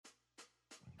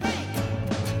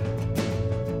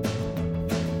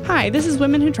Hi, this is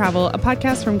Women Who Travel, a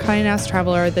podcast from Condé Nast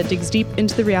Traveler that digs deep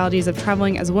into the realities of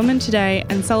traveling as a woman today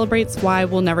and celebrates why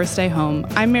we'll never stay home.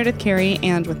 I'm Meredith Carey,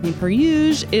 and with me per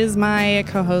usual is my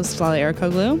co-host, Lale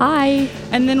Arikoglu. Hi.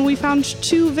 And then we found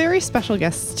two very special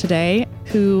guests today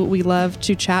who we love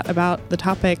to chat about the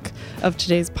topic of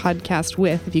today's podcast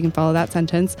with, if you can follow that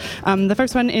sentence. The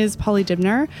first one is Polly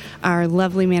Dibner, our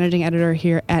lovely managing editor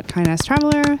here at Condé Nast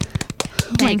Traveler.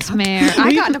 Thanks, Mayor.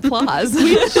 I got an applause.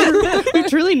 We've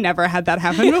truly never had that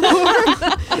happen before.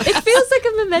 It feels like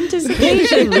a momentous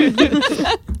occasion.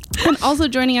 And also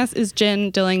joining us is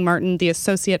Jen Dilling-Martin, the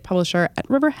associate publisher at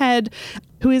Riverhead,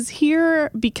 who is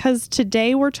here because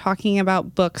today we're talking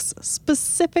about books,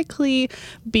 specifically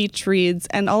beach reads,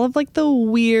 and all of like the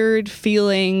weird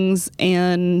feelings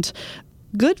and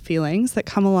good feelings that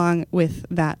come along with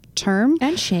that term.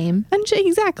 And shame.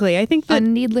 Exactly. I think that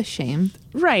needless shame.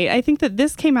 Right. I think that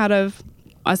this came out of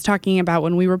us talking about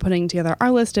when we were putting together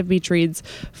our list of beach reads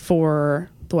for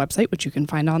the website, which you can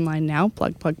find online now.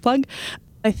 Plug, plug, plug.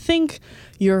 I think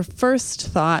your first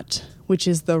thought, which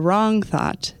is the wrong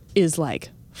thought, is like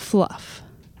fluff,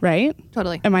 right?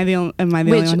 Totally. Am I the only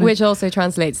one? Which also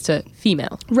translates to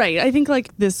female. Right. I think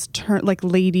like this term, like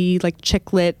lady, like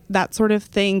chick lit, that sort of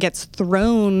thing gets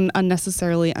thrown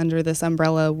unnecessarily under this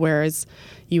umbrella, whereas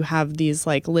you have these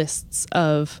like lists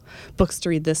of books to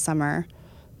read this summer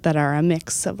that are a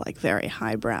mix of like very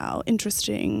highbrow,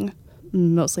 interesting,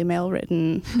 mostly male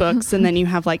written books. And then you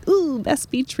have like, ooh,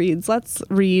 best beach reads. Let's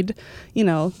read,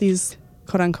 these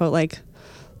quote unquote like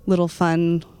little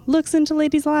fun looks into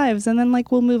ladies' lives. And then like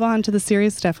we'll move on to the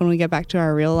serious stuff when we get back to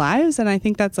our real lives. And I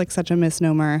think that's like such a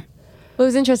misnomer. Well, it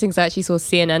was interesting because I actually saw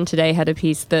CNN today had a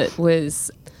piece that was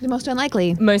The most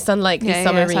unlikely summer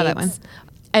I reads. saw that one.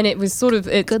 And it was sort of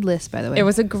Good list, by the way. It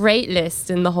was a great list,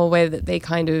 and the whole way that they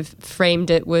kind of framed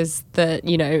it was that,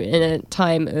 in a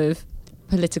time of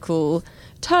political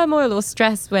turmoil or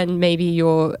stress when maybe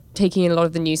you're taking in a lot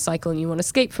of the news cycle and you want to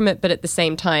escape from it, but at the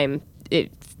same time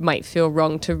it might feel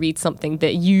wrong to read something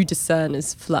that you discern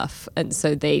as fluff. And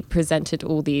so they presented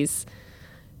all these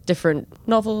different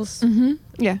novels,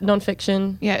 Yeah.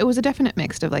 nonfiction. Yeah, it was a definite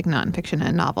mix of like nonfiction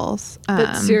and novels.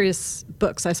 But serious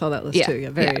books. I saw that list too. Yeah,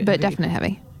 very but heavy. definite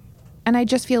heavy. And I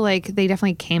just feel like they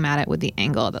definitely came at it with the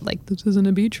angle that like, this isn't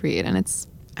a beach read. And it's,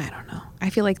 I don't know.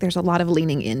 I feel like there's a lot of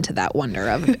leaning into that wonder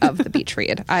of the beach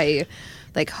read. I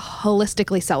like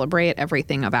holistically celebrate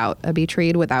everything about a beach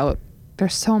read without,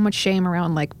 there's so much shame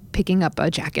around like picking up a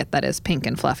jacket that is pink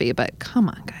and fluffy, but come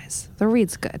on guys, the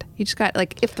read's good. You just got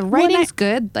like, if the writing's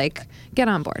good, like get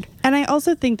on board. And I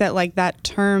also think that like that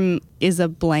term is a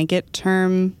blanket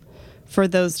term for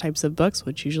those types of books,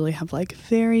 which usually have like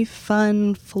very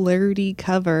fun, flirty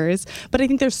covers. But I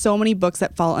think there's so many books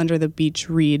that fall under the beach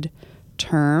read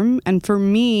term. And for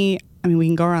me, I mean, we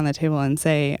can go around the table and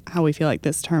say how we feel like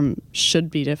this term should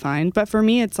be defined. But for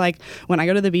me, it's like when I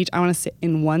go to the beach, I want to sit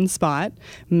in one spot,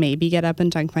 maybe get up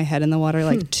and dunk my head in the water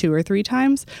like 2 or 3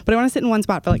 times. But I want to sit in one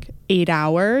spot for like 8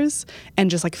 hours and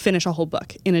just like finish a whole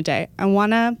book in a day. I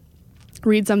want to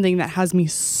read something that has me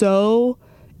so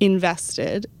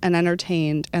invested and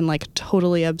entertained and like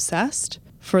totally obsessed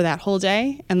for that whole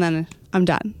day. And then I'm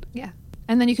done. Yeah.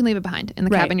 And then you can leave it behind in the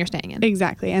cabin you're staying in.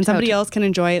 Exactly. And somebody else can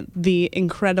enjoy the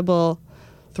incredible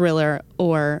thriller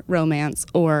or romance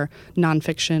or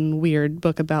nonfiction weird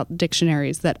book about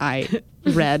dictionaries that I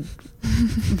read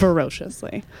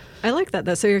voraciously. I like that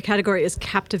though. So your category is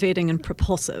captivating and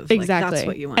propulsive. Exactly. Like, that's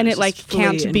what you want. And It's it like just fully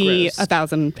can't be engrossed.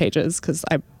 1,000 pages because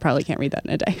I probably can't read that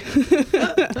in a day.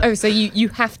 Oh, so you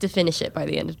have to finish it by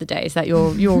the end of the day. Is that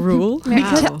your rule?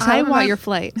 Because Tell them about your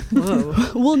flight. Whoa.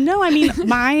 Well, no, I mean,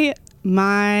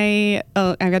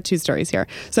 I've got 2 stories here.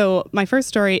 So my first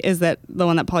story is that the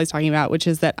one that Polly's talking about, which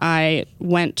is that I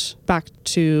went back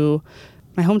to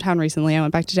my hometown recently. I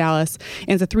went back to Dallas,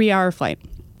 and it's a 3-hour flight.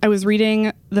 I was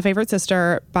reading The Favorite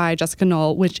Sister by Jessica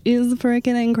Knoll, which is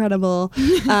freaking incredible.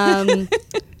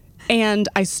 And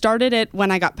I started it when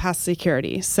I got past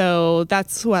security. So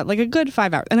that's like a good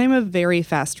 5 hours. And I'm a very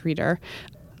fast reader,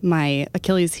 my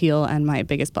Achilles heel and my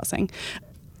biggest blessing.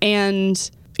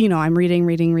 And I'm reading.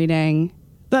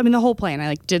 I mean, the whole plane. I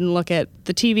like didn't look at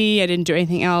the TV. I didn't do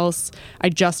anything else. I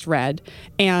just read.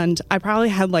 And I probably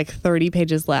had like 30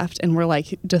 pages left, and we're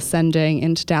like descending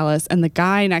into Dallas. And the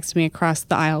guy next to me across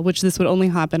the aisle, which this would only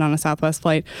happen on a Southwest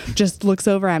flight, just looks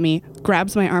over at me,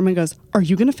 grabs my arm and goes, "Are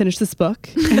you going to finish this book?"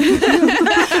 And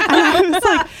I was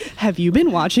like, "Have you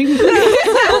been watching?"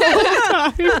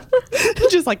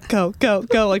 Just like, go,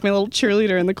 like my little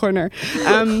cheerleader in the corner.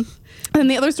 And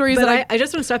the other stories But that I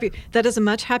just want to stop you. That is a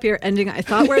much happier ending. I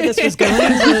thought where this was going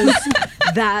was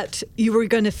that you were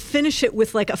going to finish it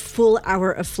with like a full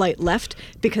hour of flight left,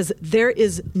 because there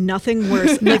is nothing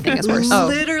worse. Nothing is worse.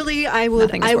 Literally, I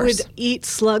would eat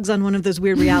slugs on one of those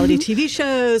weird reality TV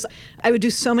shows. I would do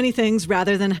so many things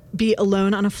rather than be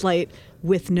alone on a flight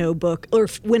with no book, or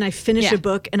when I finish a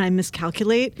book and I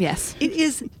miscalculate. Yes. It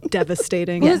is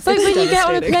devastating. Well, it's like when you get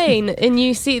on a plane and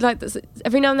you see, like, this,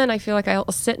 every now and then I feel like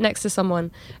I'll sit next to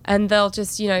someone and they'll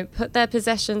just, you know, put their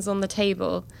possessions on the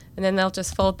table and then they'll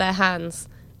just fold their hands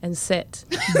and sit.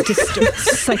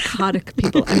 Psychotic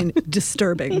people. I mean,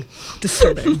 disturbing.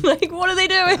 Like, what are they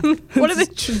doing? What are they?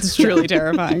 it's truly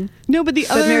terrifying. No, but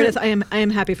But Meredith, I am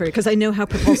happy for you, because I know how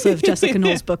propulsive Jessica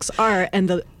Knoll's books are, and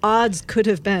the odds could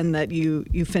have been that you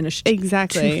finished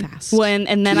exactly too fast.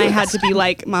 and then I had to be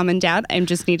like, Mom and Dad, I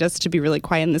just need us to be really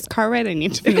quiet in this car ride. I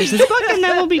need to finish this book and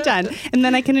then we'll be done, and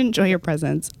then I can enjoy your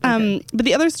presence. But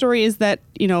the other story is that,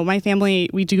 you know, my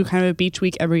family, we do kind of a beach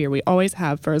week every year. We always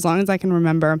have for as long as I can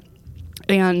remember.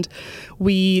 And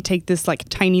we take this like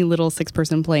tiny little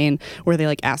 6-person plane where they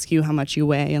like ask you how much you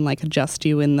weigh and like adjust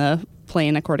you in the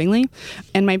plane accordingly.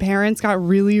 And my parents got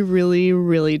really, really,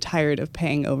 really tired of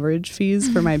paying overage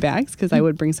fees for my bags because I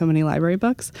would bring so many library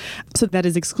books. So that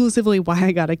is exclusively why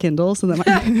I got a Kindle, so that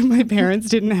my parents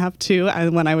didn't have to,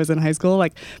 when I was in high school,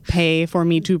 like pay for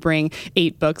me to bring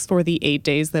 8 books for the 8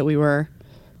 days that we were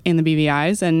in the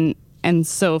BVIs. And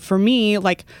so for me,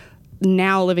 like,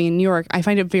 now living in New York, I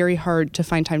find it very hard to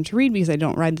find time to read because I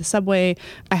don't ride the subway.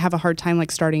 I have a hard time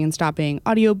like starting and stopping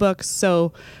audiobooks.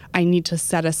 So I need to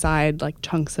set aside like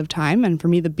chunks of time. And for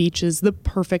me, the beach is the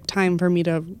perfect time for me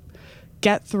to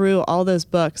get through all those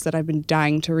books that I've been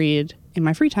dying to read in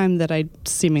my free time that I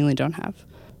seemingly don't have.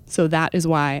 So that is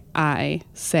why I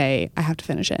say I have to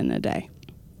finish it in a day.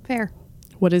 Fair.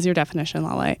 What is your definition,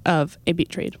 Lale, of a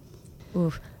beach read?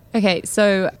 Oof. Okay,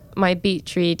 so my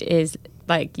beach read is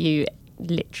like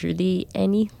literally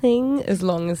anything, as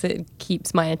long as it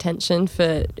keeps my attention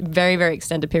for very, very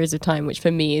extended periods of time, which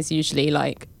for me is usually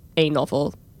like a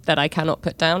novel that I cannot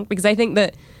put down. Because I think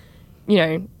that, you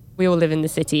know, we all live in the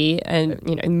city, and,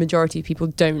 you know, the majority of people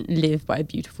don't live by a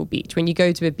beautiful beach. When you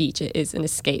go to a beach, it is an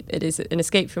escape. It is an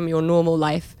escape from your normal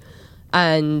life.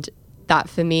 And that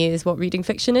for me is what reading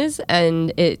fiction is.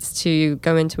 And it's to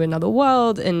go into another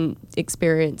world and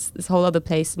experience this whole other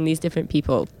place and these different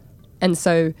people. And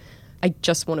so I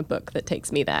just want a book that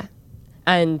takes me there.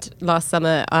 And last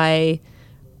summer, I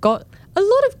got a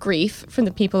lot of grief from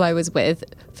the people I was with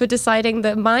for deciding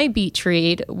that my beach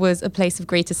read was A Place of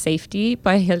Greater Safety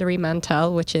by Hilary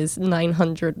Mantel, which is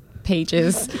 900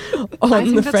 pages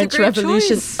on the French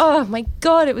Revolution. Choice. Oh my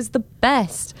God, it was the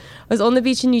best. I was on the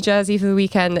beach in New Jersey for the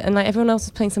weekend, and like everyone else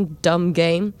was playing some dumb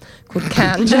game called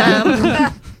Can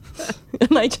Jam.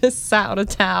 And I just sat on a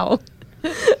towel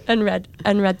and read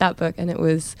that book, and it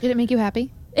was... Did it make you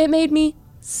happy? It made me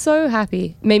so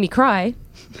happy. It made me cry.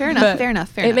 Fair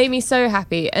enough. It made me so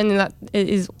happy. And that it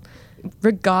is,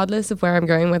 regardless of where I'm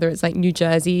going, whether it's like New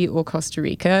Jersey or Costa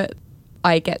Rica,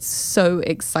 I get so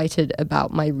excited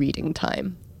about my reading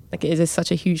time. Like, it is such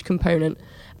a huge component,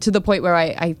 to the point where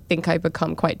I think I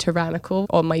become quite tyrannical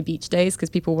on my beach days,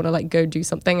 because people want to like go do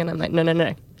something, and I'm like, no.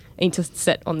 I need to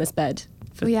sit on this bed.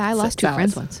 Oh yeah, I lost 2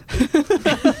 hours. friends once.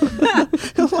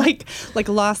 like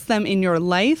lost them in your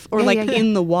life, or Yeah.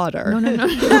 in the water? No.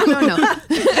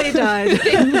 They died.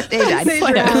 They died. They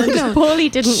drowned. Paulie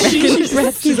didn't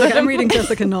rescue She's like, I'm reading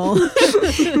Jessica Knoll.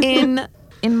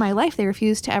 In my life, they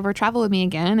refused to ever travel with me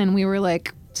again, and we were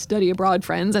like study abroad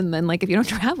friends. And then like, if you don't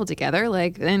travel together,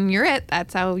 like, then you're it.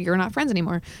 That's how you're not friends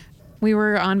anymore. We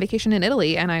were on vacation in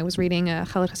Italy, and I was reading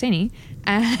Khaled Hosseini,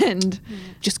 and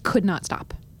just could not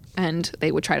stop. And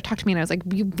they would try to talk to me, and I was like,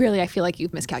 I feel like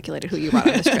you've miscalculated who you brought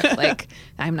on this trip. Like,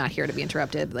 I'm not here to be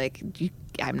interrupted. Like,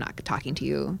 I'm not talking to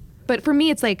you. But for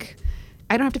me, it's like,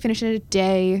 I don't have to finish it in a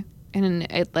day. And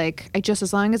it like,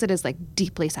 as long as it is like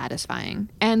deeply satisfying.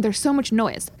 And there's so much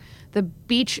noise. The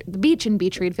beach and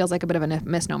beach read feels like a bit of a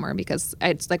misnomer, because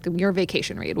it's like your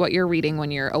vacation read, what you're reading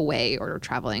when you're away or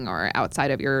traveling or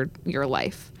outside of your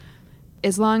life.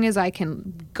 As long as I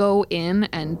can go in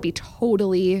and be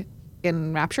totally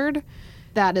enraptured,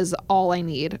 that is all I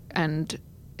need. And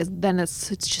then it's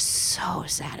just so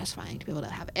satisfying to be able to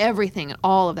have everything and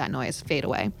all of that noise fade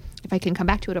away. If I can come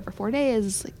back to it over 4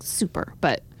 days, like, super.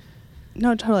 But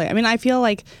No, totally. I mean, I feel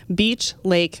like beach,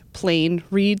 lake, plane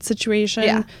read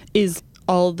situation is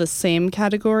all the same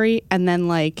category, and then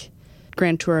like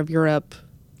Grand Tour of Europe.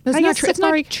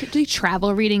 The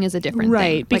travel reading is a different thing.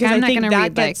 Right, because I'm I not think gonna that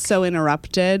read gets so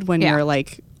interrupted when you're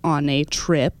like on a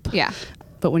trip. Yeah.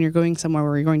 But when you're going somewhere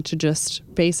where you're going to just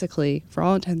basically, for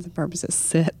all intents and purposes,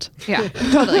 sit. Yeah,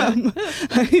 totally.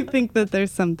 I think that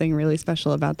there's something really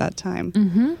special about that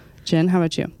time. Jen, how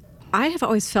about you? I have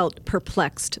always felt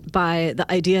perplexed by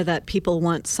the idea that people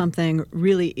want something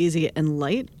really easy and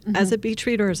light as a beach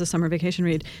read or as a summer vacation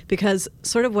read, because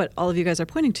sort of what all of you guys are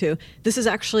pointing to, this is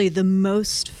actually the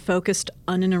most focused,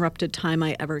 uninterrupted time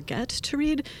I ever get to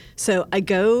read. So I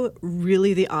go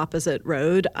really the opposite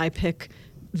road. I pick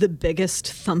the biggest,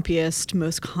 thumpiest,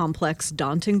 most complex,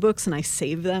 daunting books, and I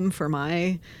save them for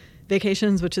my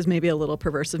vacations, which is maybe a little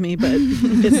perverse of me, but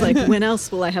it's like, when else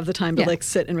will I have the time to like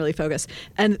sit and really focus?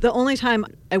 And the only time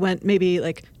I went maybe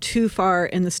like too far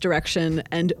in this direction,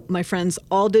 and my friends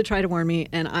all did try to warn me,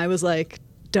 and I was like,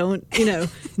 don't,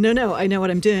 no, I know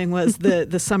what I'm doing, was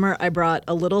the summer I brought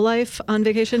A Little Life on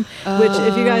vacation, which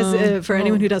if you guys, for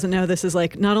anyone who doesn't know, this is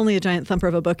like not only a giant thumper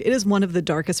of a book, it is one of the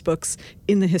darkest books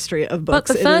in the history of books.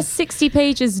 But the first 60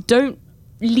 pages don't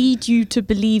lead you to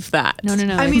believe that. No.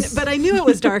 I mean, but I knew it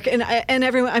was dark, and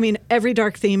everyone. I mean, every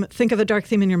dark theme. Think of a dark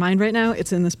theme in your mind right now.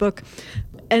 It's in this book,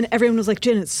 and everyone was like,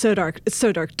 "Jen, it's so dark. It's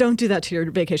so dark. Don't do that to your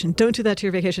vacation. Don't do that to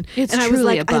your vacation." It's and I was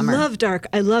truly like, a bummer. "I love dark.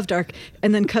 I love dark."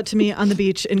 And then cut to me on the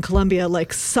beach in Colombia,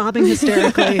 like sobbing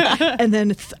hysterically, and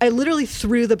then I literally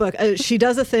threw the book. She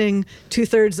does a thing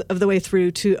 2/3 of the way through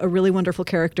to a really wonderful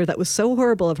character that was so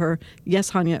horrible of her.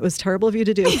 Yes, Hanya, it was terrible of you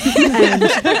to do. And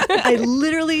I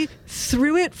literally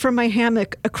threw it from my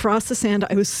hammock across the sand.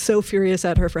 I was so furious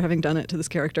at her for having done it to this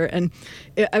character. And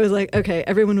I was like, okay,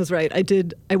 everyone was right.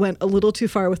 I went a little too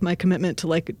far with my commitment to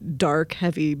like dark,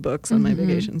 heavy books on my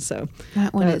vacation. So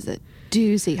That one is a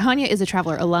doozy. Hanya is a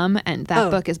Traveler alum, and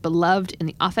that book is beloved in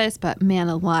the office, but man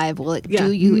alive, will it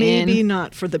do you maybe in?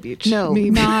 not for the beach. No, maybe.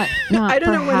 not I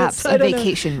don't know when perhaps it's a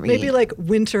vacation read. Maybe like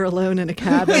winter alone in a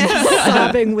cabin,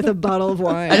 sobbing with a bottle of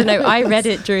wine. I don't know. I read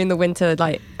it during the winter,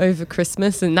 like over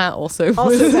Christmas, and that also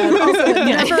Also was bad.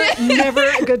 Also bad. Never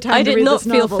a good time I to did read not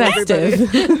this feel novel, everybody.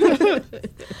 festive.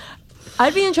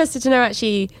 I'd be interested to know,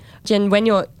 actually, Jen, when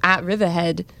you're at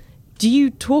Riverhead, do you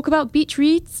talk about beach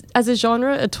reads as a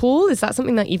genre at all? Is that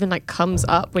something that even like comes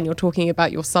up when you're talking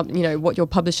about your what you're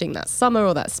publishing that summer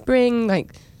or that spring?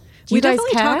 Like, do We you guys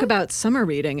definitely care? talk about summer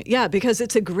reading. Yeah, because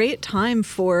it's a great time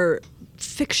for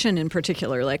fiction in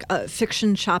particular. Like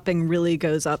fiction shopping really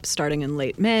goes up starting in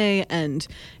late May, and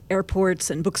airports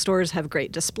and bookstores have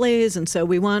great displays, and so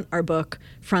we want our book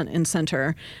front and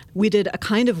center. We did a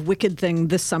kind of wicked thing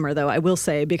this summer, though, I will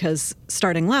say, because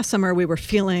starting last summer, we were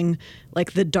feeling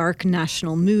like the dark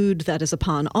national mood that is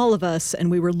upon all of us,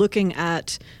 and we were looking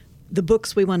at the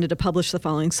books we wanted to publish the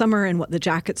following summer and what the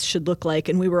jackets should look like,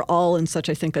 and we were all in such,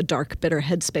 I think, a dark, bitter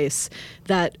headspace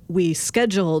that we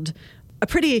scheduled a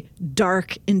pretty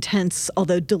dark, intense,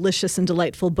 although delicious and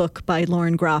delightful book by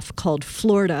Lauren Groff called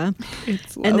Florida.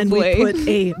 It's and then we lovely. put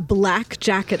a black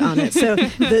jacket on it. So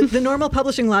the normal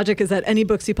publishing logic is that any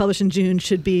books you publish in June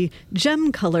should be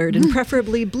gem-colored and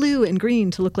preferably blue and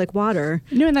green to look like water.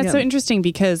 No, and that's Yeah. so interesting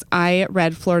because I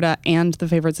read Florida and The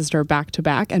Favorite Sister back to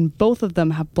back, and both of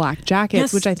them have black jackets,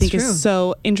 Yes, which I think it's true. is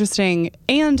so interesting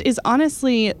and is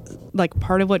honestly like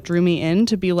part of what drew me in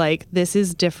to be like, this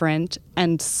is different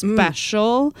and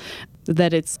special,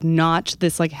 that it's not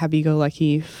this like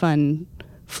happy-go-lucky, fun,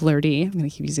 flirty, I'm going to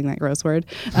keep using that gross word,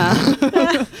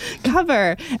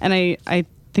 cover. And I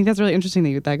think that's really interesting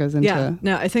that goes into Yeah,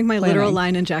 no, I think my literal planning.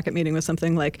 line in jacket meeting was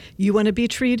something like, you want a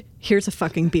beach read? Here's a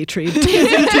fucking beach read.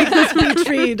 Take this beach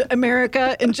read,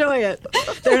 America, enjoy it.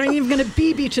 There aren't even going to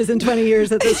be beaches in 20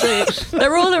 years at this rate.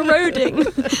 They're all eroding.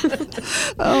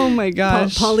 Oh my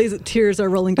gosh. Polly's tears are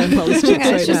rolling down Polly's cheeks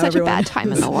Yeah, right it's now, just such everyone. a bad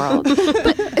time in the world.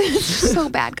 But it's so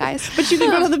bad, guys. But you can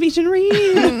go to the beach and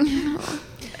read.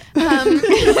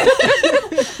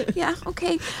 Yeah,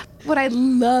 okay. What I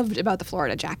loved about the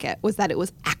Florida jacket was that it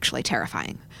was actually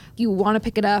terrifying. You want to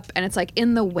pick it up, and it's like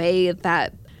in the way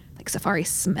that like Safari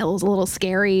smells a little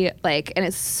scary, like, and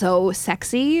it's so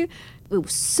sexy. It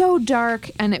was so dark,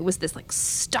 and it was this like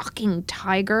stalking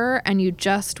tiger, and you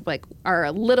just like are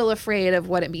a little afraid of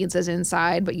what it means as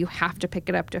inside, but you have to pick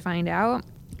it up to find out.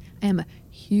 I am a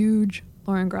huge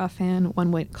Lauren Groff fan.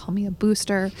 One way to call me a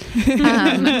booster.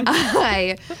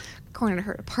 I cornered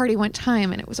her at a party one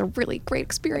time, and it was a really great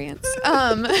experience.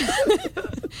 And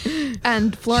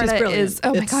Florida She's brilliant. is,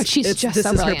 oh my God, she's just this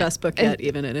so is brilliant. her best book yet,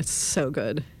 even, and it's so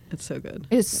good. It's so good.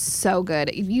 It is so good.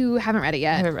 If you haven't read it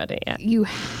yet, I haven't read it yet. you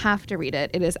have to read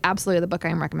it. It is absolutely the book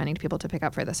I'm recommending to people to pick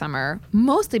up for the summer,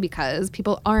 mostly because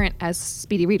people aren't as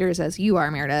speedy readers as you are,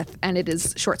 Meredith, and it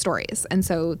is short stories. And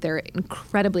so they're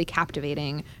incredibly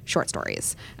captivating short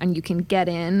stories. And you can get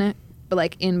in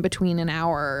like in between an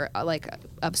hour like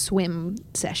of swim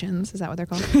sessions. Is that what they're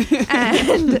called?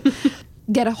 And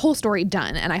get a whole story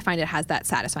done, and I find it has that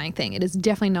satisfying thing. It is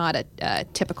definitely not a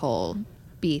typical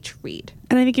beach read.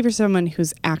 And I think if you're someone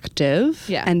who's active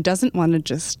and doesn't want to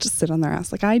just sit on their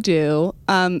ass like I do,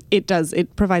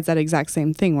 it provides that exact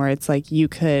same thing where it's like you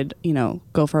could,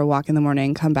 go for a walk in the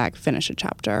morning, come back, finish a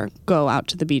chapter, go out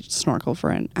to the beach, snorkel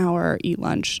for an hour, eat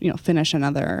lunch, finish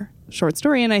another short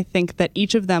story. And I think that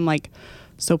each of them like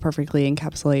so perfectly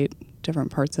encapsulate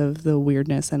different parts of the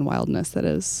weirdness and wildness that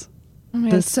is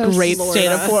this great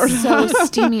state of Florida. So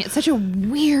steamy. It's such a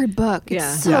weird book.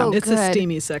 It's so it's good. a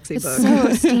steamy, sexy book.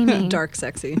 So steamy. Dark,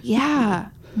 sexy. Yeah.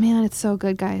 Man, it's so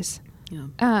good, guys.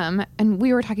 Yeah. And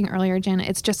we were talking earlier, Jen,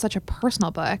 it's just such a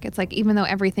personal book. It's like, even though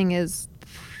everything is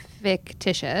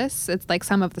fictitious, it's like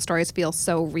some of the stories feel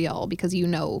so real because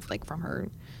like from her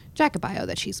jacket bio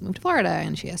that she's moved to Florida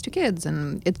and she has 2 kids.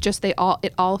 And it's just, it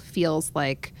all feels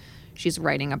like she's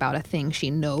writing about a thing she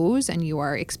knows and you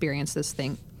are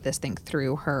experiencing this thing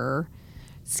through her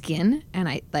skin. And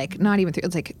I like not even through,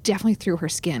 it's like definitely through her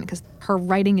skin because her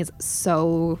writing is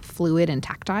so fluid and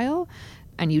tactile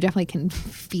and you definitely can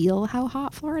feel how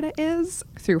hot Florida is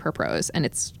through her prose. And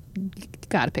it's, you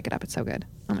gotta pick it up. It's so good.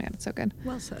 Oh my God, it's so good.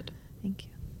 Well said. Thank you.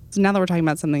 So now that we're talking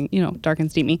about something, dark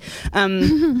and steamy,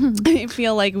 I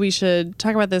feel like we should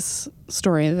talk about this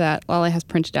story that Lale has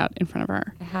printed out in front of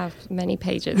her. I have many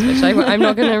pages, which I'm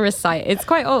not going to recite. It's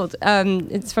quite old.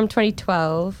 It's from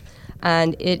 2012,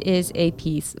 and it is a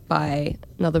piece by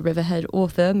another Riverhead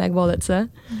author, Meg Wolitzer,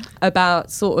 about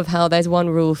sort of how there's one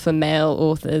rule for male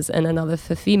authors and another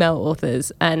for female authors,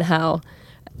 and how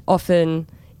often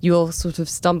you'll sort of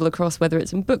stumble across, whether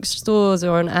it's in bookstores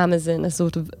or on Amazon, a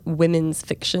sort of women's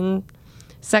fiction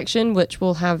section, which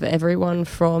will have everyone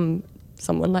from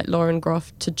someone like Lauren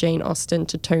Groff to Jane Austen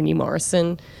to Toni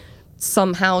Morrison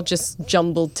somehow just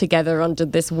jumbled together under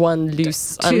this one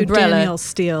loose umbrella. Danielle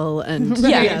Steele and...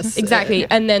 yes, exactly.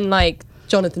 And then like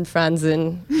Jonathan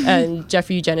Franzen and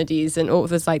Jeffrey Eugenides and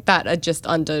authors like that are just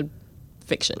under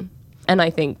fiction. And I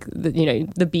think that,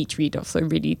 the beach read also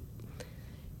really...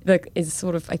 is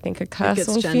sort of, I think, a curse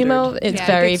on gendered. female. It's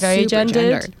very, very gendered.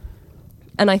 gendered.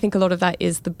 And I think a lot of that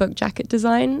is the book jacket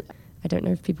design. I don't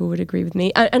know if people would agree with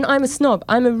me. And I'm a snob.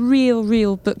 I'm a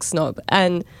real book snob.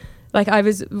 And like I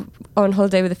was on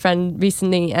holiday with a friend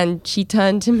recently and she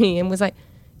turned to me and was like,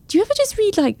 do you ever just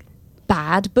read like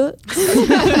bad books?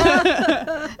 And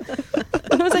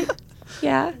I was like,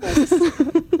 yeah.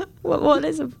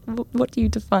 What do you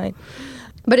define?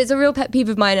 But it's a real pet peeve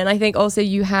of mine, and I think also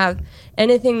you have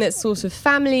anything that's sort of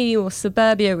family or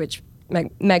suburbia, which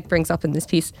Meg brings up in this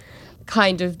piece,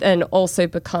 kind of then also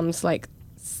becomes like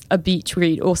a beach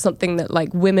read or something that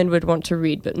like women would want to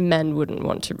read but men wouldn't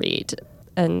want to read.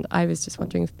 And I was just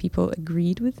wondering if people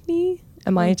agreed with me.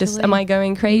 Am I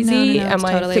going crazy? No, am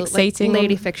I totally, fixating? Like,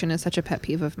 lady fiction is such a pet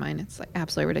peeve of mine. It's like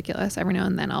absolutely ridiculous. Every now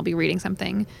and then I'll be reading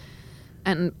something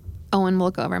and Owen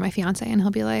will go over, my fiance, and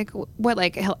he'll be like, what,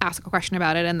 like, he'll ask a question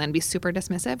about it and then be super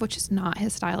dismissive, which is not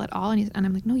his style at all. And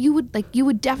I'm like, no, you would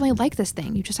definitely like this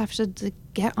thing. You just have to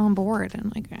get on board.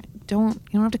 And like, you don't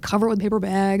have to cover it with a paper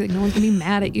bag. Like, no one's gonna be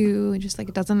mad at you. It just like,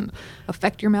 it doesn't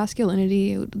affect your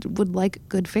masculinity. It would like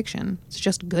good fiction. It's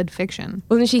just good fiction.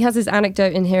 Well, and she has this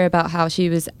anecdote in here about how she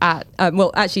was at,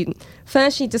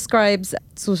 first she describes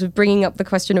sort of bringing up the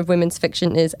question of women's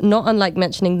fiction is not unlike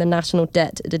mentioning the national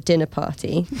debt at a dinner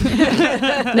party.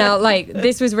 Now, like,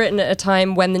 this was written at a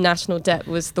time when the national debt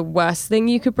was the worst thing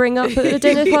you could bring up at a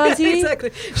dinner party. Yeah, exactly.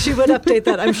 She would update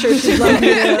that. I'm sure she'd love me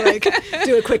to like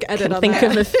do a quick edit on think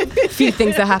that. of a few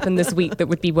things that happened this week that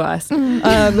would be worse.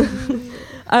 But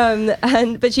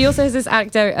she also has this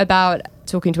anecdote about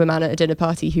talking to a man at a dinner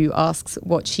party who asks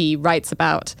what she writes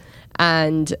about,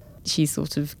 and she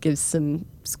sort of gives some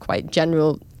quite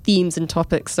general themes and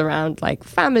topics around like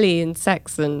family and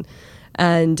sex and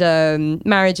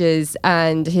marriages,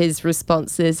 and his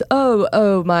response is,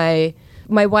 oh, my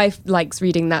wife likes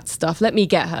reading that stuff. Let me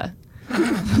get her.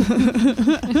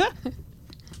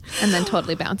 And then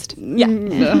totally bounced. Yeah.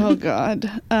 Oh God.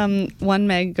 One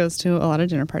Meg goes to a lot of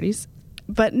dinner parties,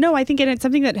 but no, I think it's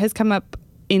something that has come up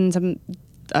in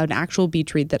an actual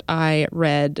beach read that I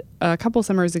read a couple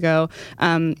summers ago.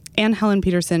 Anne Helen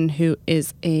Peterson, who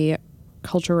is a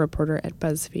culture reporter at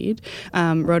BuzzFeed,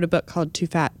 wrote a book called Too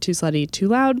Fat, Too Slutty, Too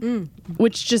Loud,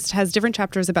 which just has different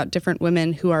chapters about different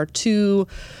women who are too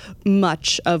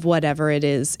much of whatever it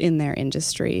is in their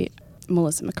industry.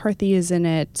 Melissa McCarthy is in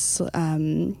it,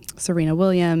 Serena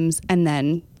Williams, and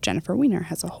then Jennifer Weiner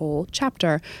has a whole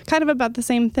chapter kind of about the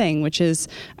same thing, which is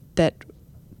that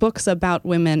books about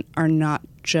women are not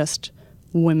just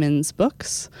women's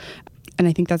books. And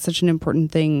I think that's such an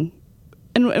important thing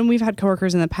And we've had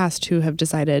coworkers in the past who have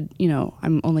decided,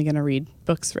 I'm only going to read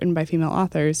books written by female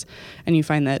authors. And you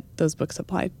find that those books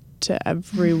apply to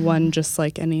everyone, just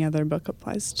like any other book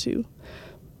applies to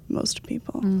most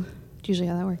people. It's usually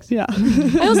how that works. Yeah.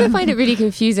 I also find it really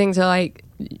confusing to like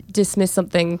dismiss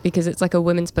something because it's like a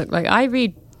women's book. Like I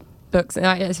read books,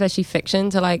 especially fiction,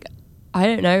 to like, I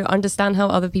don't know, understand how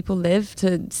other people live,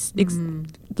 to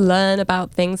learn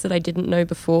about things that I didn't know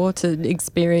before, to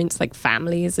experience like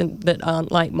families that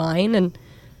aren't like mine. And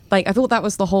like, I thought that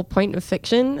was the whole point of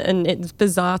fiction. And it's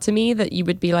bizarre to me that you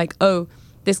would be like, oh,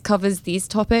 this covers these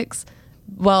topics.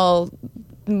 Well,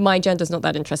 my gender's not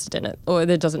that interested in it, or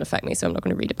it doesn't affect me, so I'm not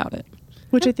going to read about it.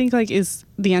 Which I think like is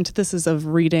the antithesis of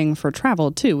reading for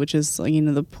travel too, which is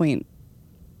the point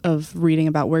of reading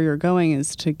about where you're going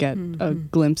is to get a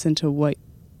glimpse into what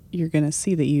you're going to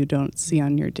see that you don't see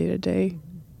on your day-to-day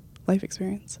life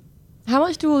experience. How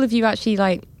much do all of you actually,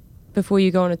 like, before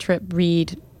you go on a trip,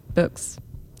 read books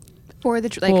For the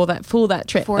for that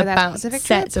trip, for that about specific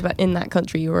sets trip? about in that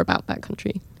country or about that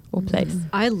country or place?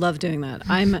 I love doing that.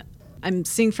 I'm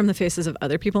seeing from the faces of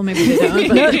other people, maybe they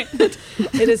don't, but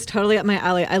it is totally up my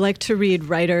alley. I like to read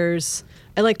writers.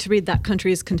 I like to read that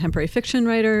country's contemporary fiction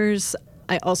writers.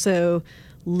 I also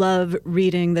love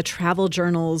reading the travel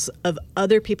journals of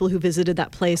other people who visited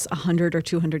that place 100 or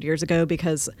 200 years ago,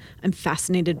 because I'm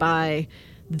fascinated by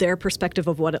their perspective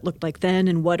of what it looked like then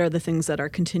and what are the things that are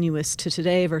continuous to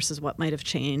today versus what might have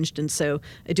changed. And so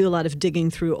I do a lot of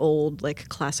digging through old, like,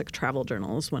 classic travel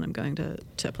journals when I'm going to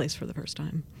a place for the first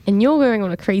time. And you're going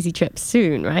on a crazy trip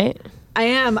soon, right? I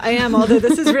am, although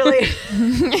this is really,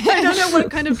 I don't know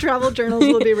what kind of travel journals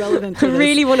will be relevant to I this.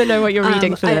 really want to know what you're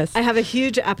reading for this. I have a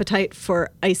huge appetite for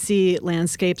icy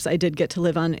landscapes. I did get to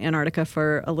live on Antarctica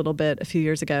for a little bit a few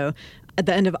years ago. At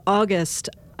the end of August,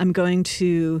 I'm going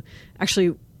to,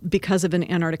 actually because of an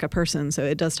Antarctica person, so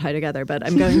it does tie together, but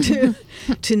I'm going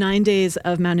to 9 days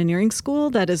of mountaineering school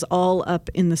that is all up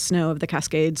in the snow of the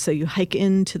Cascades. So you hike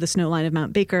into the snow line of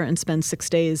Mount Baker and spend 6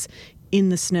 days in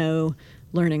the snow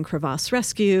learning crevasse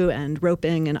rescue and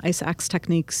roping and ice axe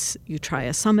techniques. You try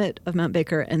a summit of Mount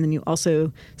Baker, and then you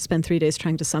also spend 3 days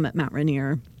trying to summit Mount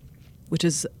Rainier, which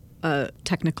is a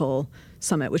technical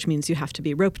summit, which means you have to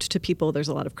be roped to people. There's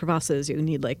a lot of crevasses. You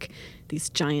need like these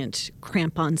giant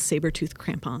crampons, saber-tooth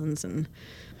crampons, and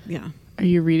yeah. Are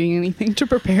you reading anything to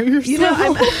prepare yourself? You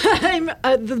know,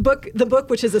 I'm the book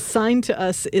which is assigned to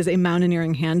us is a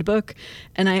mountaineering handbook,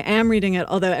 and I am reading it.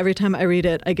 Although every time I read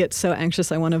it, I get so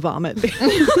anxious I want to vomit.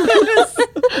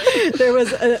 There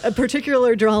was a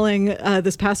particular drawing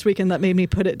this past weekend that made me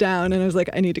put it down, and I was like,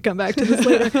 I need to come back to this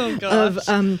later.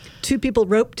 Of two people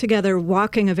roped together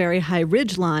walking a very high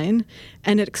ridge line,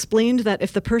 and it explained that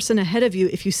if the person ahead of you,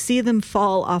 if you see them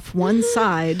fall off one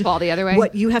side, fall the other way,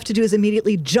 what you have to do is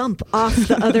immediately jump off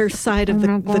the other side of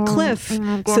the cliff,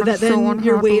 so that then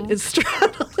your weight is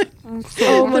straddling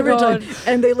the ridge.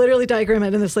 And they literally diagram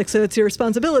it in this, like, so it's your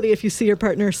responsibility if you see your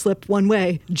partner slip one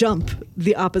way, jump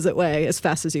the opposite way as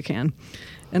fast as you can.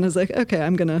 And I was like, okay,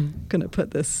 I'm gonna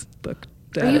put this book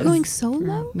down. Are you going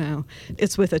solo? No,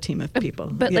 it's with a team of people.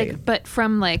 But yeah. But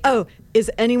from like, oh, is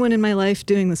anyone in my life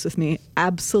doing this with me?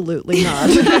 Absolutely not.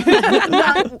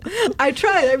 I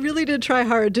tried. I really did try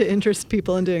hard to interest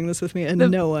people in doing this with me, and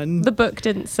no one. The book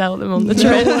didn't sell them on the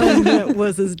trip. No one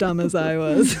was as dumb as I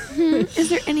was. Is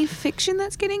there any fiction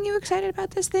that's getting you excited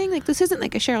about this thing? Like, this isn't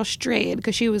like a Cheryl Strayed,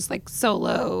 because she was like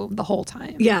solo the whole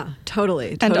time. Yeah,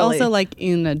 totally. And also like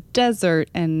in a desert,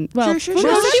 and well, Sure. She was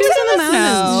in the mountains.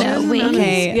 No, She was in the wait. mountains.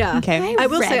 Okay. Yeah. Okay. I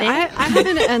will read say it. I have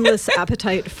an endless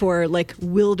appetite for like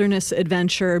wilderness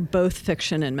adventure, both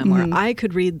fiction and memoir. I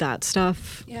could read that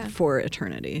stuff for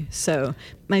eternity. So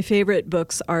my favorite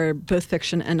books are both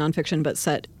fiction and nonfiction, but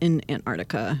set in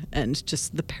Antarctica and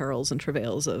just the perils and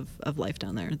travails of life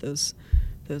down there. Those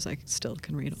I still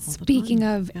can read all the time. Speaking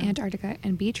of Antarctica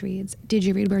and beach reads, did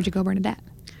you read Where'd You Go, Bernadette?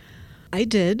 I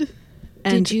did.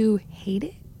 And Did you hate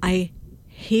it? I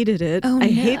hated it. Oh, I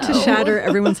hate to no. shatter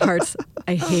everyone's hearts.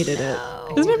 I hated it.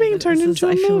 Isn't it being turned into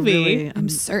a movie? Really, I'm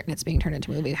certain it's being turned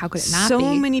into a movie. How could it not so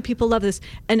be? many people love this.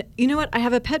 And you know what? I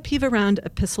have a pet peeve around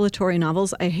epistolatory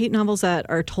novels. I hate novels that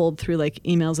are told through like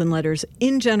emails and letters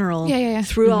in general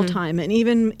through all time. And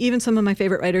even some of my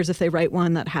favorite writers, if they write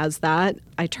one that has that,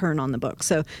 I turn on the book.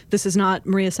 So this is not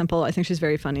Maria Semple. I think she's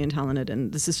very funny and talented.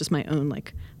 And this is just my own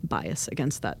like bias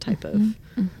against that type of,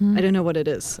 I don't know what it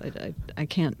is. I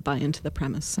can't buy into the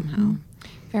premise somehow.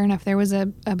 Fair enough. There was a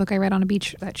book I read on a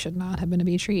beach that should not have been a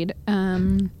beach read.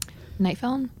 Night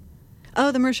Film.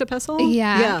 Oh, the Marisha Pessl?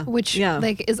 Yeah. Which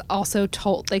like is also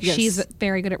told, like she's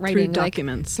very good at writing through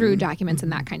documents. Through documents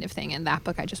and that kind of thing. And that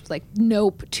book I just was like,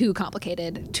 nope, too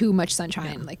complicated, too much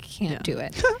sunshine, like can't do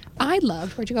it. I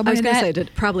loved Where'd You Go, Bernadette. I was going to say,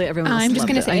 probably everyone else I'm just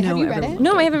going to say, have you read it?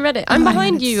 No, I haven't read it. I'm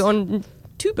behind you on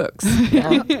 2 books.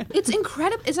 It's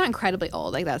incredible. It's not incridibly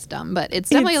old, like that's dumb, but it's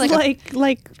definitely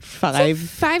like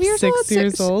 5 years old, 6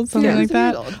 years old, something like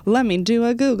that. Let me do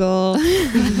a Google.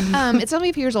 It's only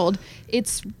a few years old.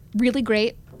 It's really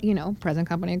great. You know, present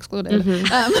company excluded.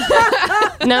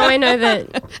 Now I know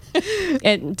that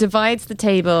it divides the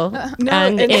table. No,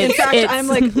 and in fact, I'm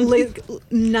like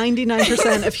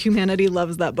 99% of humanity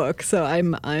loves that book, so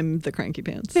I'm the cranky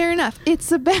pants. Fair enough.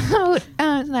 It's about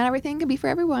not everything can be for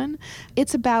everyone.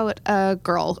 It's about a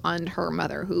girl and her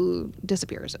mother who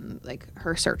disappears and like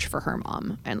her search for her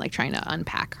mom and like trying to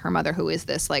unpack her mother, who is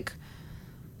this like.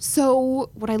 So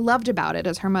what I loved about it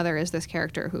is her mother is this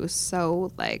character who's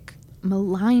so like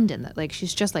maligned in that, like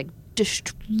she's just like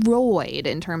destroyed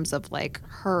in terms of like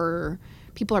her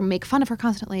people make fun of her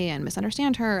constantly and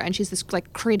misunderstand her, and she's this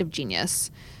like creative genius,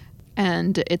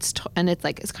 and it's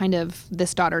like it's kind of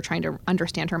this daughter trying to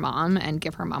understand her mom and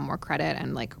give her mom more credit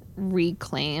and like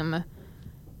reclaim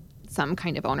some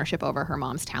kind of ownership over her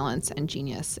mom's talents and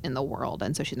genius in the world,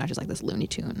 and so she's not just like this Looney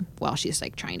Tune while she's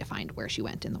like trying to find where she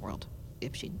went in the world,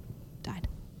 if she died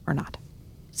or not.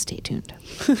 Stay tuned.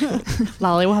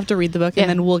 Lolly will have to read the book, and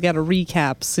then we'll get a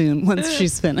recap soon once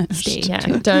she's finished. Yeah,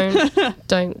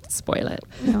 don't spoil it.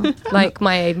 No. Like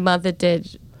my mother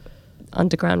did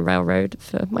Underground Railroad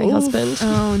for my husband.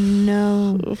 Oh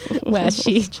no. Where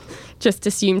she just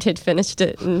assumed he'd finished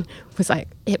it and was like,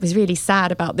 it was really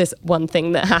sad about this one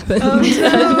thing that happened. Oh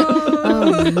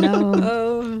no.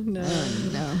 Oh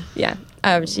no. Yeah.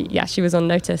 She was on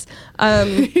notice. But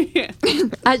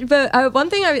one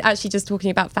thing I was actually just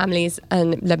talking about families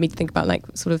and led me to think about like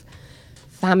sort of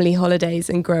family holidays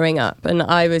and growing up. And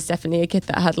I was definitely a kid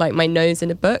that had like my nose in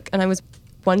a book. And I was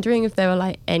wondering if there were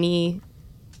like any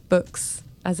books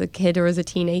as a kid or as a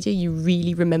teenager you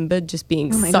really remembered just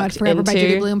being sucked Forever into. by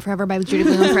Judy Blume, Forever by Judy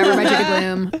Blume, Forever by Judy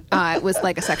Blume. It was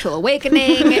like a sexual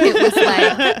awakening. It was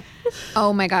like,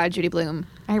 oh my God, Judy Blume.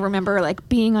 I remember like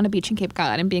being on a beach in Cape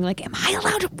Cod and being like, am I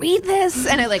allowed to read this?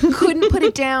 And I like couldn't put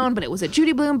it down, but it was a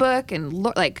Judy Blume book, and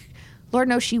Lord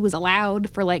knows she was allowed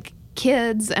for like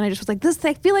kids, and I just was like,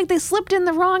 I feel like they slipped in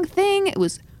the wrong thing. It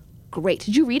was great.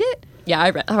 Did you read it? Yeah,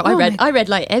 I read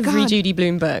like every Judy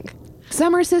Blume book.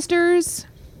 Summer Sisters.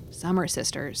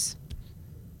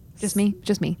 Just me.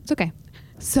 It's okay.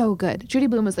 So good. Judy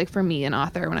Blume was like for me an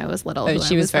author when I was little. Oh,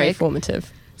 she was very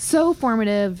formative. So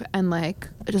formative and like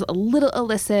just a little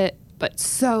illicit, but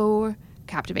so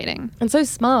captivating. And so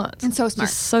smart.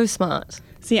 Just so smart.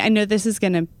 See, I know this is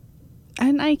going to,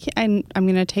 and I'm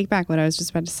going to take back what I was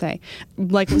just about to say.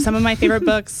 Like some of my favorite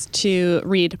books to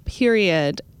read,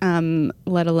 period,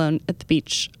 let alone at the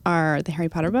beach, are the Harry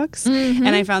Potter books. Mm-hmm.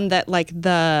 And I found that like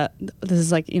this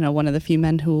is like, one of the few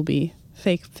men who will be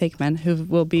fake men who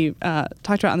will be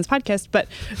talked about on this podcast, but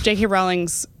J.K.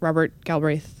 Rowling's Robert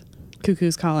Galbraith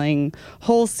Cuckoo's Calling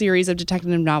whole series of detective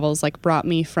novels like brought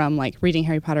me from like reading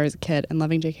Harry Potter as a kid and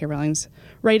loving J.K. Rowling's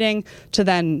writing to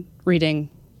then reading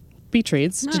beach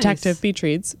reads, detective beach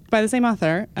reads by the same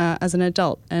author as an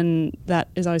adult, and that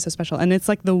is always so special. And it's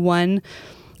like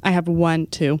I have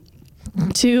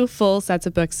two full sets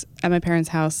of books at my parents'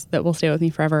 house that will stay with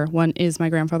me forever. One is my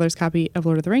grandfather's copy of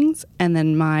Lord of the Rings, and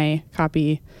then my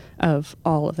copy of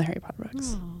all of the Harry Potter books.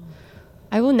 Aww.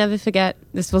 I will never forget,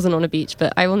 this wasn't on a beach,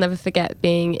 but I will never forget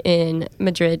being in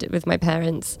Madrid with my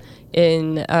parents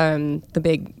in the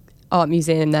big art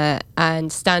museum there and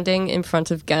standing in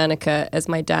front of Guernica as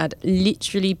my dad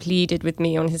literally pleaded with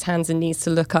me on his hands and knees to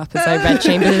look up as I read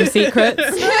Chamber of Secrets.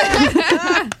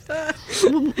 I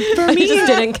just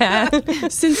didn't care.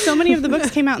 Since so many of the books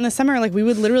came out in the summer, like we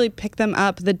would literally pick them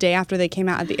up the day after they came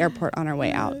out at the airport on our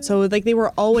way out. So like they were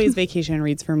always vacation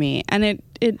reads for me, and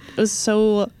it was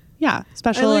so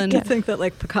special. I like to think that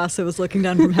like Picasso was looking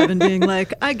down from heaven being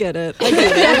like, I get it.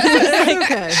 It's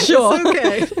okay. Sure. It's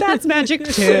okay. That's magic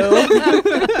too.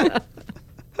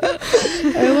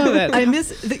 I love it. I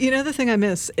miss, the thing I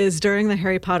miss is during the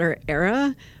Harry Potter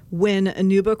era, when a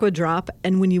new book would drop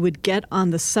and when you would get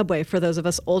on the subway, for those of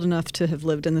us old enough to have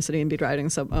lived in the city and be driving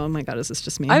oh my God, is this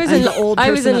just me? I was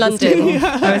in London.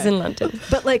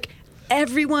 But like,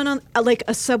 everyone on like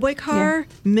a subway car,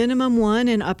 minimum 1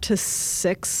 and up to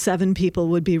 6, 7 people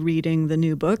would be reading the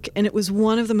new book. And it was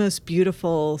one of the most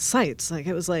beautiful sights. Like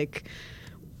it was like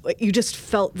you just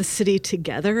felt the city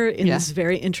together in this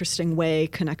very interesting way,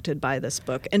 connected by this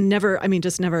book. And never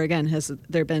again has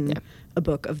there been a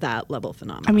book of that level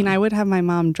phenomenon. I mean, I would have my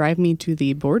mom drive me to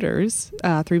the Borders,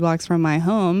 3 blocks from my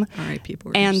home, R.I.P.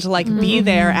 Borders, and like be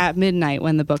there at midnight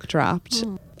when the book dropped.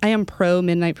 I am pro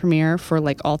midnight premiere for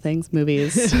like all things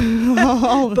movies,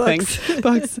 all the things,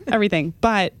 books, everything.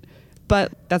 But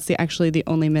that's actually the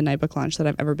only midnight book launch that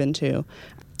I've ever been to.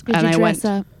 Did you dress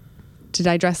up? Did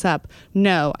I dress up?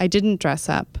 No, I didn't dress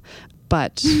up,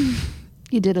 but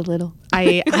you did a little.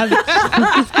 I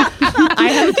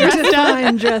have dressed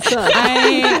up. Dress up.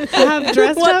 I have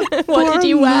dressed up for did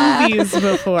you wear? movies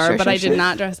before, but I did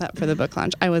not dress up for the book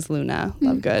launch. I was Luna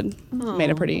Lovegood. Made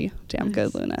a pretty damn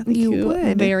good Luna. Thank you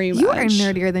would. very much. You are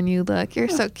nerdier than you look. You're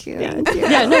so cute.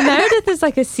 Yeah, no, Meredith is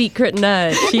like a secret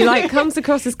nerd. She like comes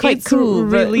across as quite it's cool.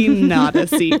 really not a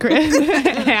secret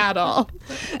at all.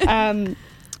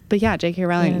 But yeah, J.K.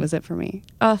 Rowling was it for me.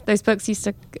 Oh, those books used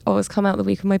to always come out the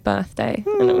week of my birthday,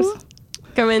 and it was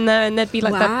go in there, and there'd be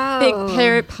like that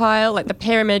big pile, like the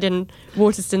pyramid in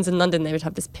Waterstones in London. They would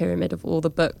have this pyramid of all the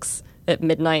books at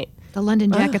midnight. The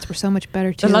London jackets were so much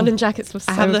better too. The London jackets were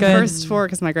so I have the good. first 4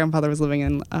 because my grandfather was living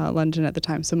in London at the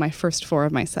time. So my first 4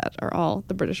 of my set are all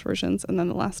the British versions, and then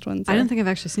the last ones. I don't think I've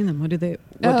actually seen them. What do they?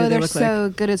 They're look so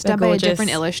like? good. It's They're done by a gorgeous.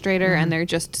 different illustrator, and they're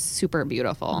just super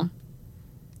beautiful.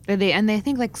 They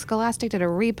think like Scholastic did a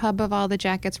repub of all the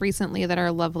jackets recently that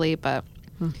are lovely, but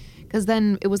because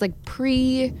then it was like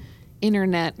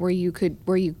pre-internet where you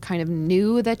kind of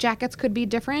knew that jackets could be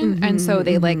different, and so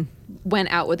they like went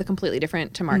out with a completely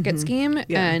different to market scheme,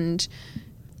 and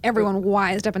everyone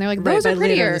wised up, and they're like, those Right, are by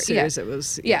later in prettier. the series, it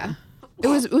was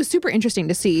It was super interesting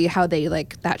to see how they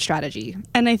like that strategy.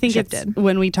 And I think shifted. it's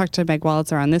when we talked to Meg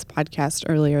Wolitzer on this podcast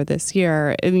earlier this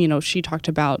year, and, she talked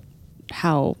about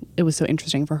how it was so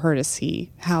interesting for her to see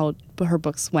how her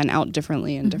books went out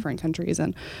differently in different countries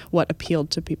and what appealed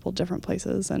to people different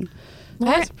places. And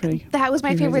That was my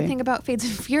pretty favorite crazy. thing about Fates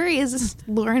and Furies. Is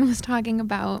Lauren was talking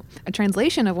about a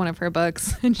translation of one of her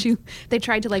books, and they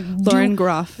tried to like Lauren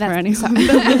Groff, for That's-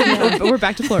 anyone. We're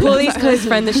back to Florida. Paulie's close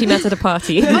friend that she met at a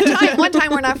party. one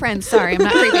time we're not friends. Sorry, I'm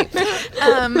not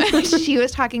creepy. She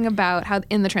was talking about how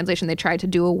in the translation they tried to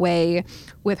do away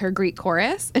with her Greek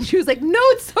chorus, and she was like, "No,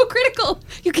 it's so critical.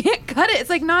 You can't cut it.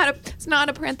 It's like it's not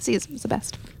a parentheses. It's the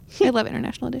best. I love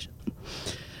international edition.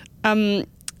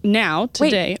 Now,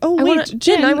 today.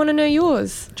 Jen, I want to know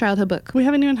yours. Childhood book. We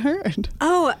haven't even heard.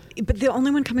 Oh, but the only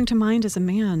one coming to mind is a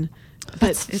man.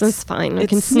 But That's fine. I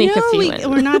can sneak a few in.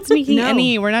 We're not sneaking No.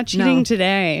 any. We're not cheating No.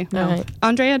 today. All right.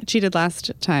 Andrea cheated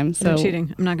last time, so I'm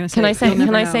cheating. I'm not going to say. Can I say? You'll never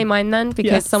Can I know. say mine then?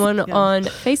 Because Yes. someone on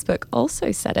Facebook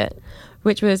also said it,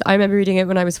 which was I remember reading it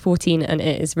when I was 14, and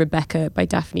it is Rebecca by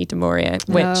Daphne du Maurier.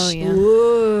 Which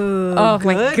Ooh, Oh,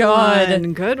 my good God.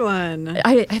 one, good one.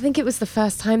 I think it was the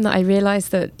first time that I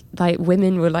realized that like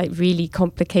women were like really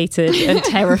complicated and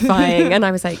terrifying, and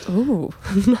I was like, ooh,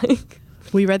 like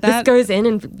we read this that. goes in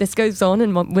and this goes on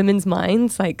in women's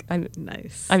minds. Like I'm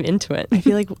Nice. into it. I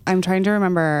feel like I'm trying to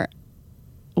remember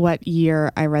what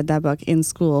year I read that book in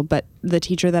school, but the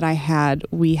teacher that I had,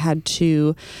 we had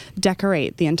to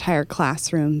decorate the entire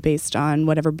classroom based on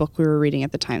whatever book we were reading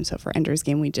at the time. So for Ender's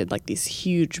Game, we did like these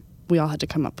huge, we all had to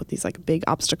come up with these like big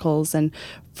obstacles. And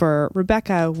for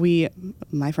Rebecca,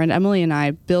 my friend Emily and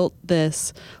I built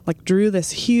this, like drew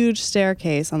this huge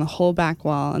staircase on the whole back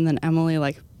wall. And then Emily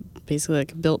like basically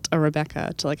like built a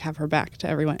Rebecca to like have her back to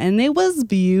everyone, and it was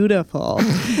beautiful.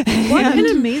 What an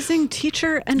amazing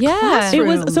teacher and Yeah. classroom.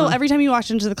 It was so every time you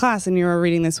walked into the class and you were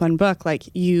reading this one book, like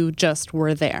you just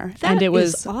were there. That and it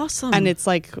was is awesome. And it's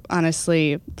like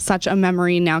honestly such a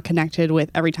memory now connected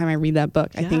with every time I read that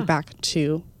book. I Yeah. think back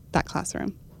to that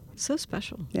classroom. so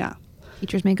special. Yeah.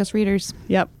 Teachers make us readers.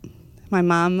 Yep. My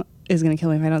mom is going to kill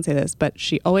me if I don't say this, but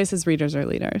she always says readers are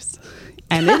leaders.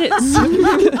 And it is.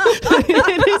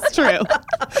 It is true.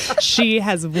 She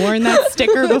has worn that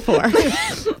sticker before.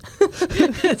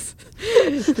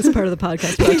 This part of the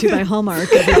podcast brought to you by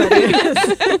Hallmark, everybody.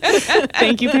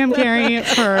 Thank you, Pam Carey,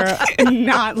 for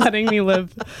not letting me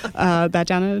live that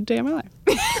down a day of my life.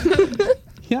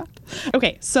 Yeah.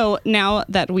 Okay, so now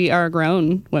that we are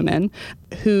grown women,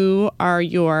 who are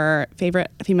your favorite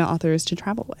female authors to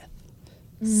travel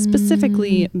with?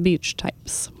 Specifically, beach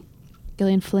types.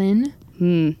 Gillian Flynn.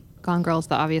 Gone Girl's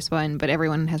the obvious one, but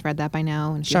everyone has read that by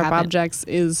now. And if you Sharp haven't, Objects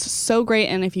is so great,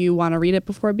 and if you want to read it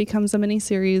before it becomes a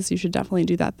miniseries, you should definitely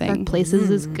do that thing. Dark Places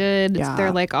is good. Yeah.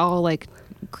 They're like all like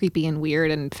creepy and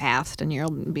weird and fast, and you'll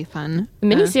be fun. The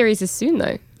miniseries is soon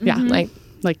though. Yeah.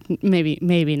 Like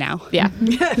maybe now. yeah.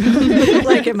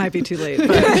 Like it might be too late.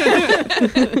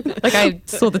 But Like I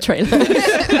saw the trailer.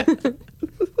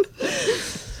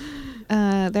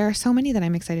 There are so many that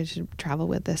I'm excited to travel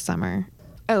with this summer.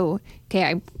 Oh, okay.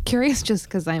 I'm curious just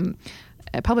because I'm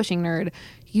a publishing nerd.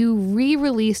 You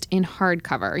re-released in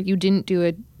hardcover. You didn't do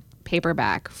a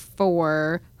paperback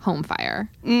for Homefire.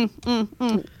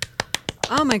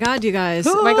 Oh my God, you guys.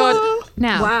 Oh my God.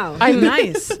 Now, wow.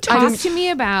 Nice. Talk to me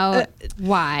about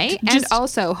why. And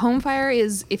also, Homefire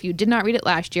is, if you did not read it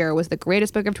last year, was the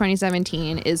greatest book of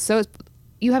 2017.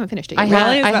 You haven't finished it yet.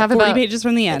 I have 40 pages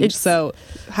from the end, so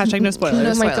hashtag no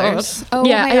spoilers. No my God. spoilers. Oh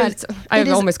yeah, my God. I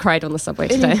almost cried on the subway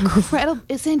today. Incredible.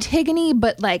 It's Antigone,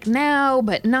 but like now,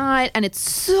 but not. And it's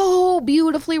so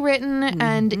beautifully written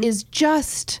and is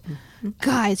just...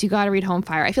 Guys, you got to read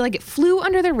Homefire. I feel like it flew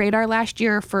under the radar last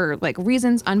year for like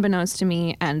reasons unbeknownst to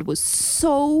me and was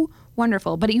so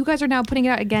wonderful. But you guys are now putting it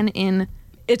out again in...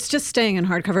 It's just staying in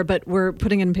hardcover, but we're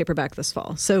putting it in paperback this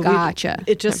fall. So Gotcha.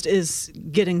 it just is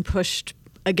getting pushed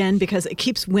again because it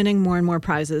keeps winning more and more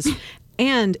prizes.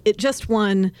 And it just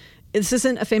won... This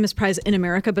isn't a famous prize in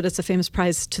America, but it's a famous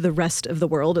prize to the rest of the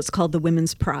world. It's called the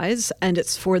Women's Prize, and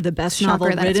it's for the best novel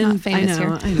that written. It's not famous I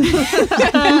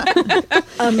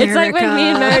know. It's like when me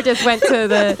and Meredith went to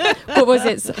the, what was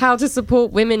it, How to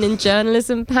Support Women in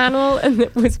Journalism panel, and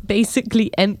it was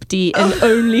basically empty and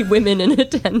only women in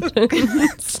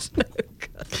attendance.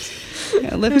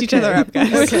 Yeah, lift each other up,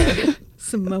 guys. Okay.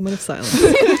 Some moment of silence.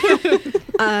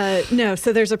 No,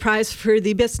 so there's a prize for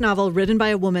the best novel written by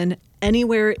a woman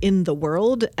anywhere in the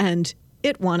world, and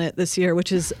it won it this year,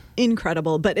 which is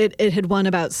incredible. But it had won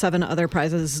about 7 other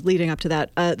prizes leading up to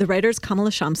that. The writer's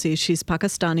Kamala Shamsi. She's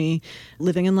Pakistani,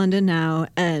 living in London now,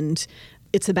 and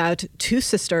it's about 2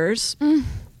 sisters,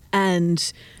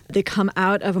 and they come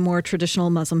out of a more traditional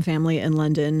Muslim family in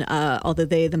London, although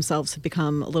they themselves have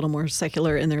become a little more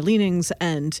secular in their leanings,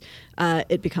 and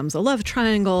it becomes a love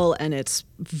triangle, and it's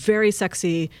very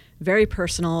sexy, very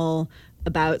personal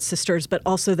about sisters, but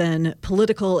also then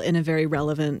political in a very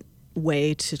relevant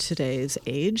way to today's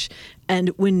age. And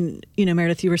when,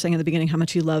 Meredith, you were saying at the beginning how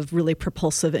much you love really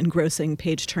propulsive, engrossing,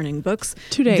 page-turning books.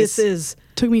 2 days.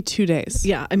 Took me 2 days.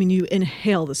 Yeah, I mean, you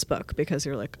inhale this book because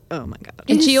you're like, oh my God.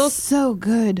 And she also so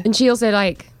good. And she also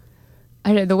like, I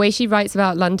don't know, the way she writes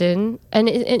about London, and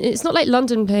it's not like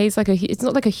London plays like it's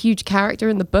not like a huge character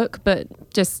in the book, but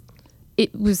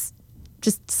it was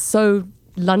just so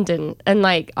London. And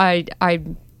like I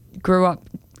grew up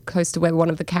close to where one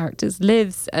of the characters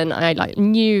lives, and I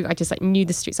knew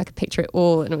the streets. I could picture it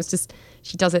all, and it was just,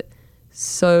 she does it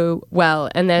so well.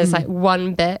 And there's like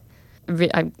one bit,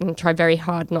 I'm going to try very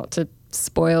hard not to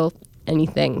spoil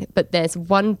anything, but there's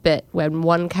one bit when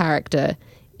one character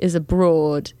is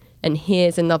abroad and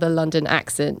hears another London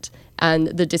accent, and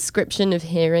the description of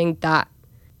hearing that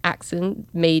accent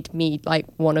made me like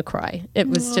want to cry. It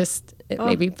was it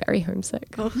made me very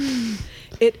homesick.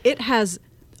 It has,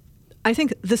 I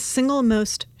think, the single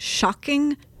most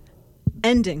shocking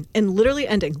ending, and literally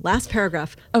ending, last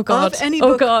paragraph of any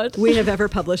book we have ever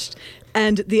published.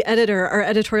 And the editor, our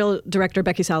editorial director,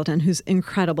 Becky Salatin, who's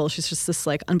incredible, she's just this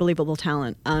like unbelievable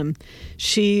talent.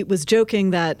 She was joking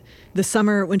that the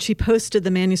summer when she posted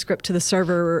the manuscript to the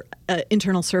server,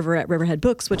 internal server at Riverhead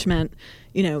Books, which meant,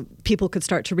 people could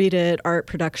start to read it, art,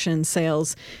 production,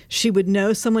 sales, she would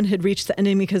know someone had reached the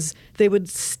ending because they would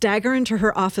stagger into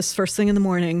her office first thing in the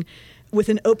morning with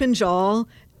an open jaw,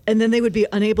 and then they would be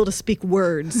unable to speak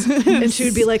words. And she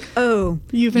would be like, oh,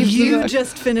 you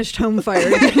just finished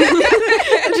Homefire.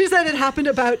 And she said it happened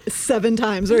about 7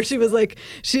 times where she was like,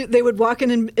 they would walk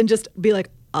in and just be like,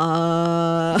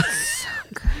 so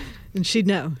good. And she'd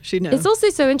know. It's also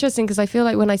so interesting because I feel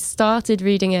like when I started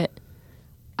reading it,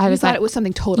 I was thought it was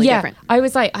something totally different. I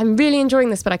was like, I'm really enjoying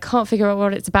this, but I can't figure out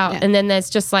what it's about. Yeah. And then there's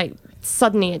just like,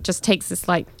 suddenly it just takes this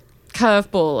like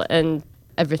curveball and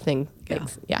everything.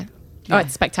 Yeah. Oh,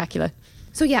 it's spectacular.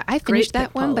 So yeah, I finished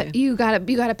that one, but you gotta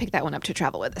pick that one up to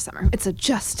travel with this summer. It's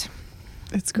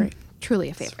it's great. Truly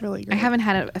a favorite. It's really great. I haven't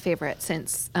had a favorite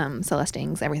since Celeste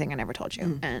Ng's Everything I Never Told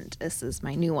You, and this is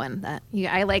my new one that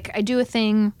I do a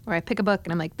thing where I pick a book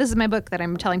and I'm like, this is my book that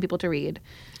I'm telling people to read,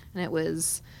 and it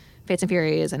was Fates and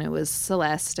Furies, and it was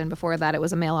Celeste, and before that it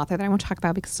was a male author that I won't talk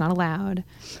about because it's not allowed,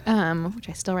 which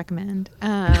I still recommend.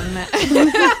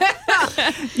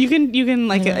 You can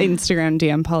like Instagram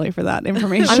DM Polly for that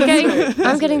information.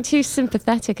 I'm getting too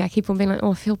sympathetic. I keep on being like,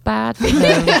 oh, I feel bad for him.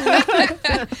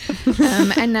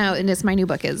 And it's my new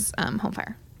book is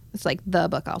Homefire. It's like the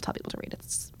book I'll tell people to read.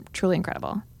 It's truly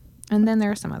incredible. And then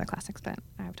there are some other classics, but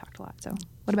I've talked a lot. So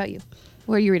what about you?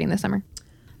 What are you reading this summer?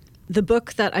 The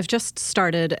book that I've just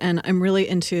started and I'm really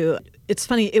into, it's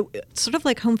funny, it's sort of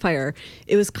like Homefire.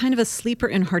 It was kind of a sleeper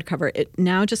in hardcover. It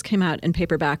now just came out in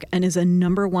paperback and is a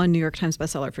 #1 New York Times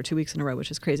bestseller for 2 weeks in a row, which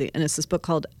is crazy. And it's this book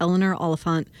called Eleanor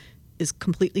Oliphant is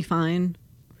Completely Fine.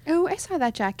 Oh, I saw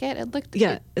that jacket. It looked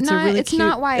it's not, a really it's cute.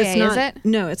 not YA, is it?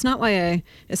 No, it's not YA.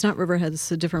 It's not Riverhead.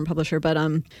 It's a different publisher, but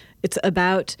it's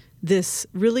about this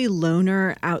really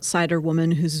loner outsider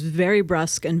woman who's very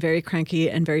brusque and very cranky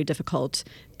and very difficult,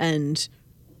 and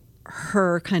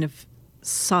her kind of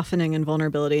softening and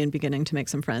vulnerability and beginning to make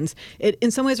some friends. It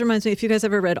in some ways reminds me, if you guys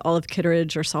ever read Olive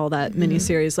Kitteridge or saw that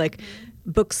miniseries, like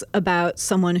books about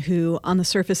someone who on the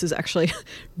surface is actually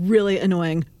really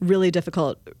annoying, really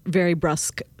difficult, very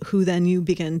brusque, who then you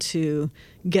begin to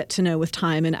get to know with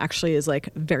time and actually is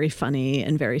like very funny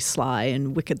and very sly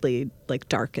and wickedly like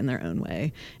dark in their own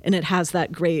way. And it has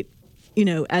that great, you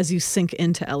know, as you sink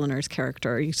into Eleanor's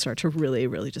character, you start to really,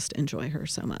 really just enjoy her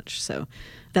so much. So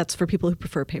that's for people who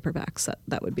prefer paperbacks.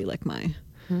 That would be like my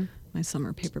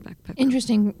summer paperback pick.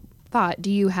 Interesting thought.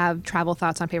 Do you have travel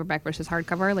thoughts on paperback versus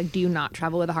hardcover? Like, do you not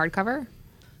travel with a hardcover?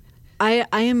 I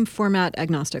am format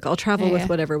agnostic. I'll travel with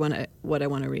whatever what I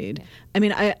want to read. Yeah. I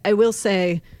mean, I will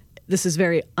say, this is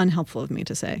very unhelpful of me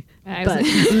to say, but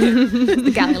it's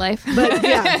the galley life. But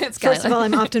yeah, first of all,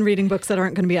 I'm often reading books that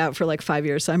aren't going to be out for like 5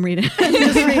 years, so I'm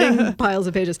just reading piles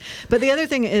of pages. But the other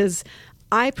thing is,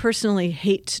 I personally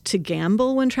hate to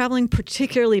gamble when traveling,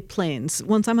 particularly planes.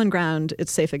 Once I'm on ground,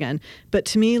 it's safe again. But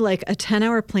to me, like a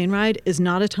 10-hour plane ride is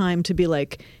not a time to be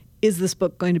like, is this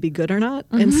book going to be good or not?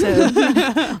 And so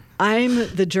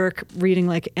I'm the jerk reading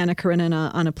like Anna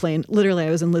Karenina on a plane. Literally, I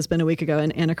was in Lisbon a week ago,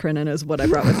 and Anna Karenina is what I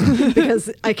brought with me because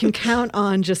I can count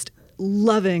on just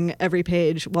loving every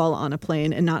page while on a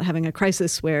plane and not having a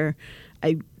crisis where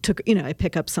I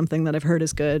pick up something that I've heard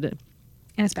is good.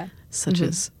 And it's bad. Such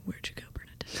as, where'd you go?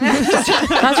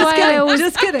 That's why I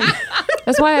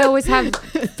always have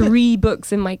 3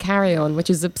 books in my carry-on, which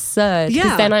is absurd.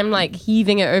 Because then I'm like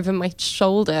heaving it over my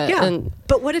shoulder. Yeah.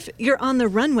 But what if you're on the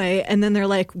runway and then they're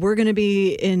like, we're going to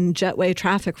be in jetway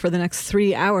traffic for the next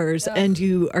 3 hours, and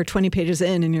you are 20 pages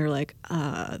in and you're like,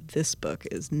 this book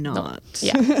is not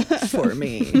for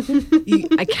me.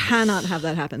 I cannot have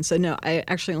that happen. So no, I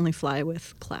actually only fly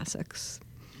with classics.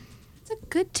 A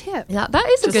good tip. Yeah, that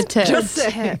is a good tip. Just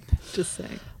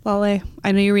saying. Lale,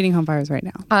 I know you're reading Homefires right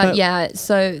now. Yeah,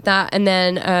 so that, and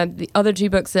then the other 2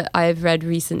 books that I've read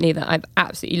recently that I've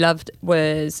absolutely loved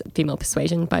was Female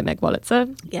Persuasion by Meg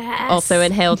Wolitzer. Yes. Also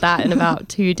inhaled that in about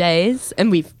 2 days, and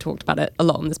we've talked about it a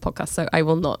lot on this podcast, so I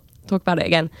will not talk about it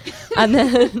again. And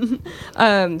then,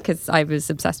 because I was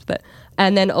obsessed with it.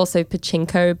 And then also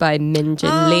Pachinko by Min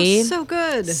Jin Lee. So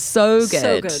good. So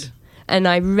good. And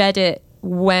I read it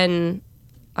when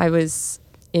I was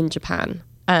in Japan,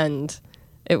 and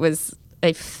it was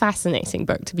a fascinating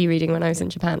book to be reading when I was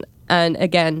in Japan. And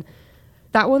again,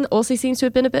 that one also seems to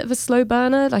have been a bit of a slow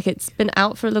burner. Like, it's been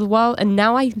out for a little while, and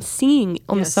now I'm seeing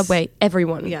on the subway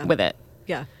everyone with it.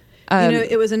 Yeah.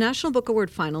 It was a National Book Award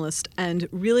finalist and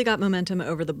really got momentum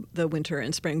over the winter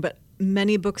and spring, but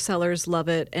many booksellers love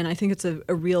it, and I think it's a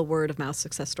real word of mouth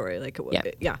success story. Like,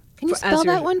 yeah. Can you spell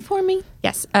that one for me?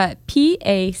 Yes.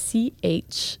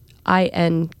 Pachinko.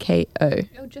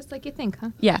 Oh, just like you think, huh?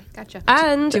 Yeah. Gotcha.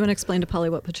 And do you want to explain to Polly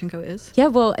what Pachinko is? Yeah,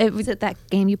 well, is it that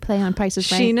game you play on Price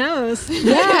is Right? She knows.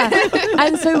 Yeah.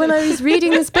 And so when I was reading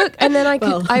this book, and then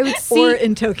I would see, or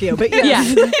in Tokyo, but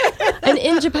yes. Yeah. And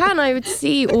in Japan, I would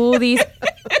see all these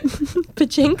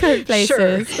pachinko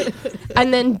places,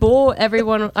 and then bore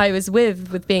everyone I was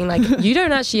with being like, you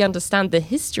don't actually understand the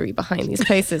history behind these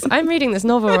places. I'm reading this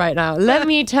novel right now. Let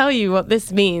me tell you what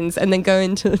this means, and then go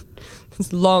into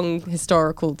this long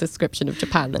historical description of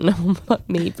Japan that no one but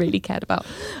me really cared about.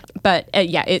 But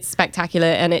it's spectacular,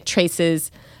 and it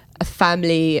traces a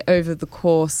family over the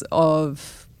course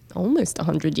of almost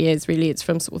 100 years, really. It's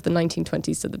from sort of the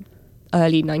 1920s to the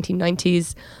early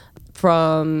 1990s,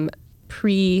 from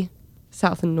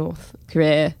pre-South and North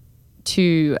Korea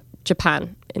to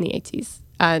Japan in the 80s.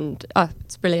 And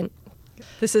it's brilliant.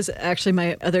 This is actually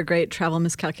my other great travel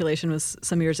miscalculation. Was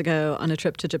some years ago on a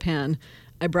trip to Japan.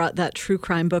 I brought that true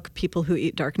crime book, People Who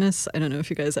Eat Darkness. I don't know if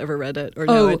you guys ever read it or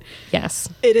know it. Yes.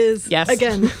 It is, yes.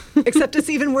 Again, except it's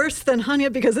even worse than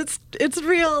Hanya because it's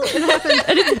real. It happened.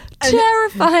 And it's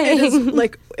terrifying. It is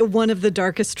like one of the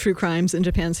darkest true crimes in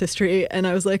Japan's history. And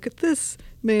I was like, this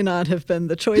may not have been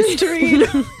the choice to read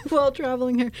while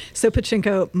traveling here. So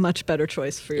Pachinko, much better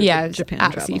choice for your Japan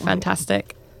travel. Absolutely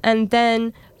fantastic. And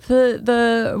then for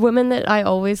the woman that I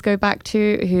always go back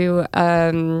to, who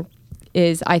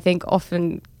is, I think,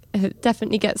 often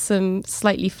definitely gets some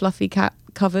slightly fluffy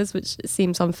covers, which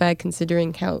seems unfair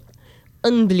considering how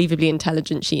unbelievably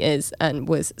intelligent she is and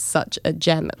was such a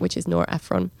gem, which is Nora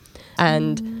Ephron.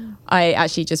 And I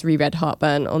actually just reread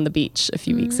Heartburn on the beach a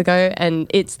few weeks ago, and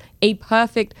it's a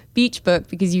perfect beach book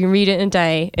because you can read it in a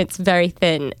day. It's very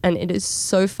thin, and it is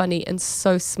so funny and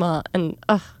so smart. And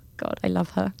oh God, I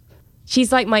love her.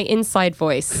 She's like my inside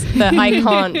voice that I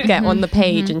can't get on the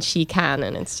page, and she can.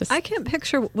 And it's just I can't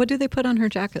picture, what do they put on her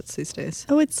jackets these days?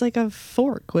 Oh, it's like a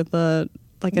fork with an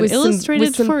with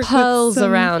illustrated some fork pearls with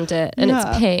some, around it, and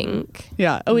it's pink.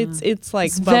 Yeah. Oh, it's like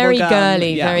It's very bubblegum.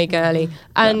 girly, Yeah. very girly.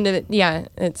 And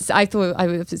I thought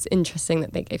it was interesting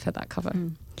that they gave her that cover.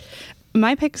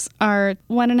 My picks are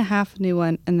one and a half new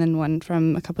one, and then one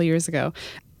from a couple years ago.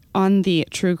 On the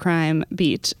true crime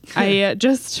beat, I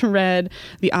just read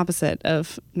the opposite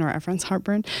of Nora Ephron's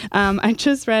Heartburn. I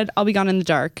just read I'll Be Gone in the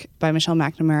Dark by Michelle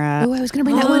McNamara. Oh, I was going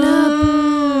to bring that one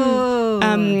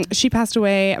up. She passed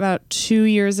away about 2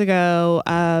 years ago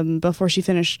before she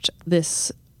finished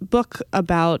this book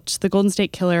about the Golden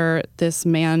State Killer, this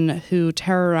man who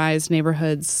terrorized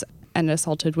neighborhoods and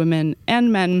assaulted women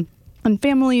and men and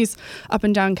families up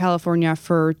and down California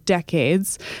for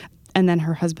decades. And then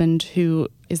her husband, who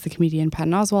is the comedian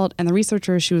Patton Oswalt, and the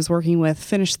researcher she was working with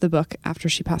finished the book after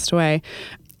she passed away.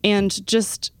 And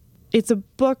just, it's a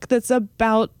book that's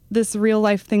about this real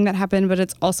life thing that happened, but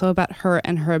it's also about her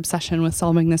and her obsession with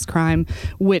solving this crime,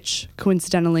 which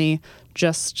coincidentally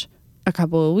just a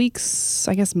couple of weeks,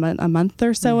 I guess a month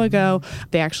or so ago,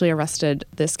 they actually arrested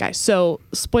this guy. So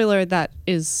spoiler, that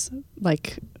is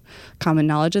like common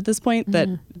knowledge at this point that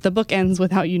the book ends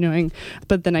without you knowing.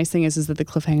 But the nice thing is that the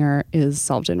cliffhanger is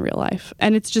solved in real life.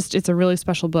 And it's a really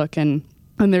special book. And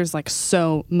there's like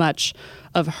so much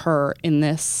of her in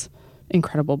this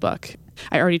incredible book.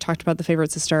 I already talked about The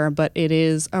Favorite Sister, but it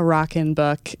is a rockin'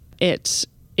 book. It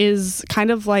is kind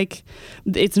of like,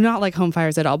 it's not like Home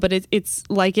Fires at all, but it's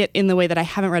like it in the way that I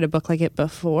haven't read a book like it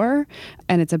before.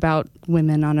 And it's about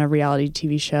women on a reality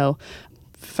TV show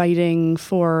fighting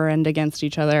for and against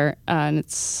each other, and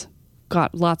it's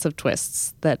got lots of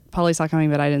twists that Polly saw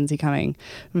coming but I didn't see coming.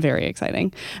 Very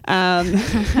exciting.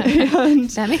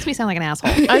 That makes me sound like an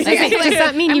asshole. Does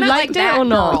that mean you liked it or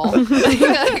not?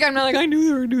 Like, I'm not like, I knew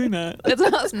they were doing that.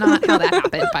 That's not how that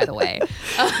happened, by the way.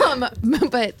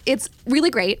 But it's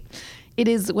really great. It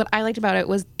is, what I liked about it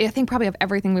was, I think probably of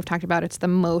everything we've talked about, it's the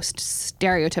most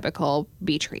stereotypical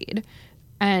beach read.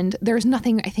 And there's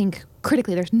nothing, I think,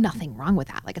 critically, there's nothing wrong with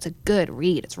that. Like, it's a good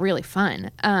read. It's really fun.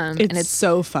 And it's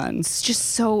so fun. It's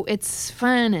just so, it's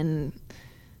fun. And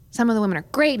some of the women are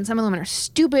great and some of the women are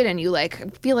stupid. And you,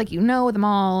 like, feel like you know them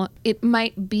all. It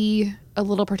might be a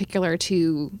little particular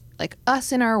to, like,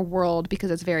 us in our world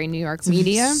because it's very New York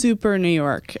media. Super New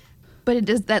York. But it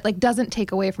does, that, like, doesn't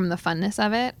take away from the funness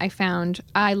of it.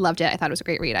 I loved it. I thought it was a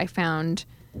great read. I found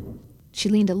she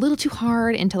leaned a little too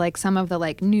hard into like some of the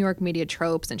like New York media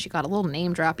tropes, and she got a little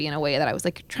name droppy in a way that I was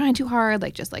like trying too hard,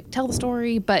 like just like tell the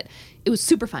story, but it was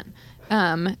super fun.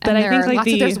 And but I think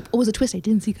like there was a twist I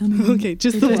didn't see coming. Okay,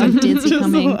 just the one. I did see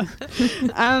coming.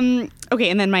 Okay,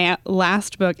 and then my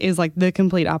last book is like the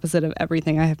complete opposite of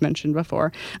everything I have mentioned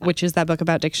before, which is that book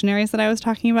about dictionaries that I was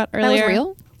talking about earlier. That was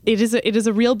real? It is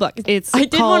a real book. I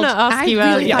did want to ask you.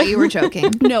 I really thought you were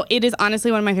joking. No, it is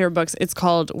honestly one of my favorite books. It's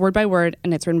called Word by Word,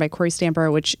 and it's written by Corey Stamper,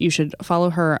 which you should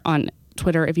follow her on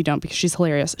Twitter if you don't, because she's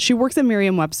hilarious. She works at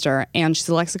Merriam-Webster, and she's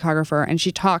a lexicographer, and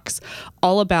she talks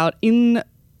all about, in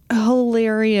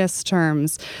hilarious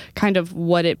terms, kind of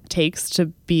what it takes to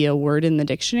be a word in the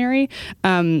dictionary.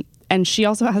 And she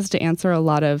also has to answer a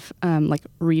lot of like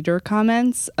reader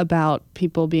comments about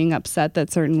people being upset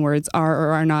that certain words are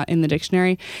or are not in the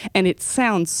dictionary. And it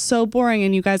sounds so boring,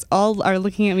 and you guys all are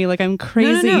looking at me like I'm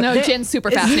crazy. No, Jen's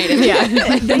super fascinated. Yeah.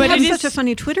 They But have it such is a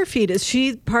funny Twitter feed. Is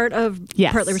she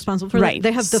partly responsible for right. that?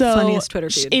 They have the funniest Twitter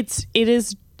feed.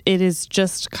 It is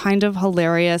just kind of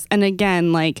hilarious. And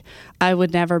again, like, I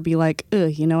would never be like,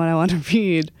 ugh, you know what I want to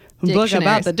read? A book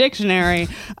about the dictionary.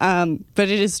 But it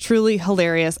is truly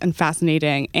hilarious and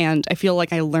fascinating. And I feel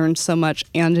like I learned so much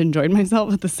and enjoyed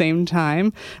myself at the same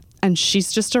time. And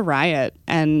she's just a riot,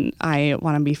 and I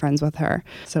want to be friends with her.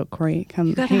 So, Corey, come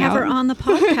you got to hang have out. her on the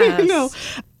podcast. No,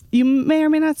 you may or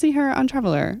may not see her on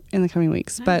Traveler in the coming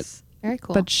weeks. Nice. But very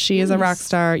cool. But she is a rock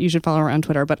star. You should follow her on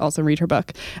Twitter, but also read her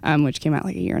book, which came out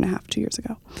like 2 years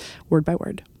ago. Word by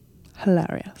Word.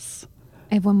 Hilarious.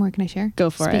 I have one more. Can I share? Go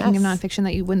for it. Speaking of nonfiction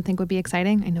that you wouldn't think would be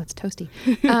exciting, I know it's toasty.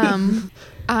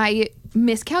 I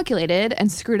miscalculated and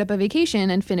screwed up a vacation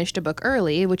and finished a book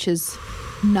early, which is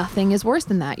nothing is worse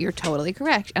than that. You're totally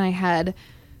correct. And I had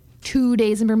 2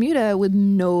 days in Bermuda with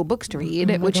no books to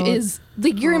read, which is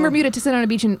like you're in Bermuda to sit on a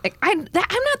beach and like, I'm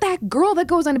not that girl that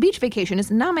goes on a beach vacation.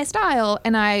 It's not my style.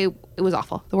 And it was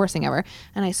awful, the worst thing ever.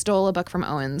 And I stole a book from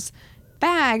Owen's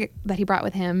bag that he brought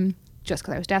with him just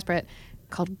because I was desperate,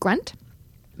 called Grunt,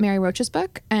 Mary Roach's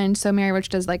book. And so Mary Roach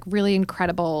does like really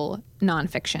incredible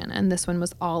nonfiction, and this one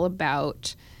was all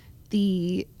about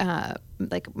the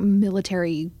like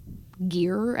military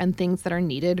gear and things that are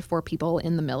needed for people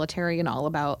in the military, and all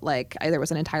about like there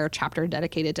was an entire chapter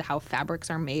dedicated to how fabrics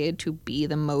are made to be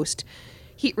the most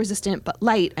heat resistant but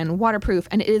light and waterproof,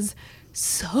 and it is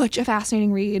such a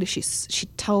fascinating read. She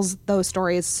tells those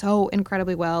stories so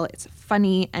incredibly well. It's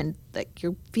funny, and like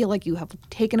you feel like you have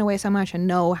taken away so much and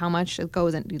know how much it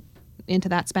goes into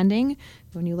that spending.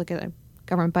 When you look at a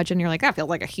government budget and you're like, that feels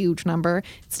like a huge number.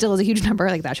 It still is a huge number,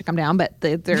 like that should come down, but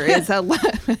there is a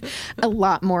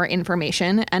lot more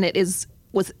information, and it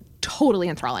was totally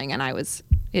enthralling, and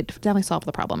it definitely solved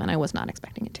the problem, and I was not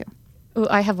expecting it to. Oh,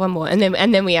 I have one more, and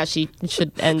then we actually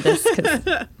should end this because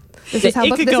this is how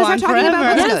talking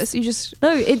about books goes. You just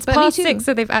it's past 6,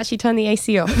 so they've actually turned the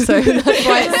AC off, so that's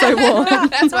why it's so warm.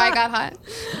 That's why I got hot.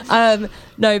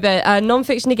 But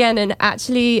nonfiction again, and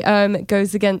actually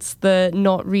goes against the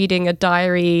not reading a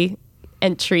diary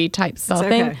entry type style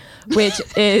thing, which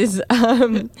is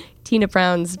Tina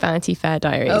Brown's Vanity Fair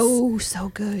Diaries. Oh, so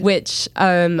good. Which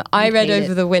I read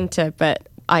over the winter, but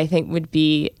I think would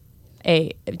be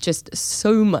just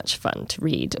so much fun to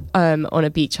read on a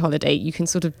beach holiday. You can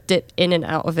sort of dip in and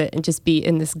out of it and just be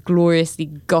in this gloriously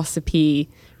gossipy,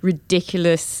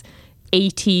 ridiculous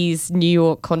 80s New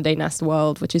York Condé Nast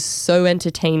world, which is so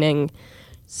entertaining,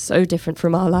 so different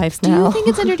from our lives now. Do you think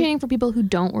it's entertaining for people who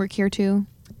don't work here too?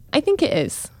 I think it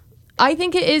is. I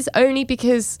think it is only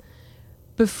because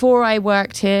before I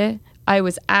worked here, I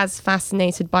was as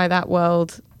fascinated by that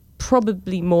world,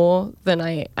 probably more than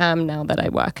I am now that I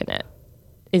work in it,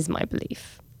 is my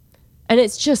belief. And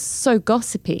it's just so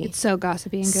gossipy. It's so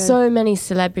gossipy and good. So many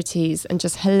celebrities, and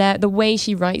just the way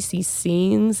she writes these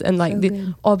scenes, and like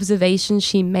the observations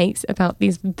she makes about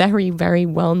these very, very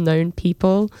well-known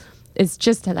people is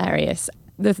just hilarious.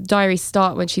 The diaries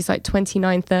start when she's like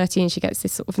 29, 30, and she gets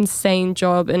this sort of insane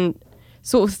job, and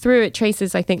sort of through it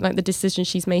traces, I think, like the decision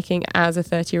she's making as a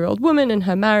 30-year-old woman and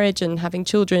her marriage and having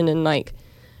children, and like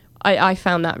I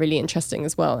found that really interesting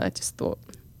as well. I just thought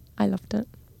I loved it.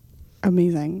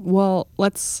 Amazing. Well,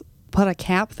 let's put a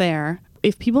cap there.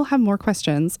 If people have more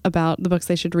questions about the books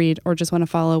they should read, or just want to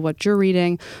follow what you're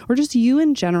reading, or just you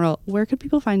in general, where could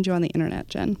people find you on the internet,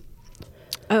 Jen?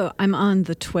 Oh, I'm on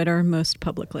the Twitter most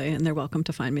publicly, and they're welcome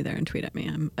to find me there and tweet at me.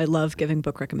 I love giving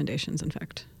book recommendations, in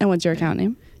fact. And what's your account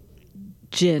name?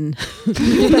 Jin.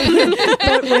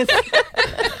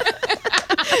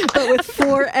 but with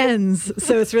 4 N's,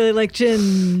 so it's really like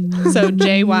Jin. So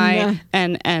JYNNNE.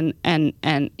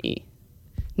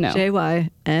 No.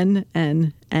 JYNNNNE.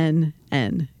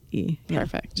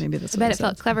 Perfect. Maybe that's. I bet it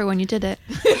felt clever when you did it.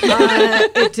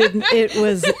 It didn't. It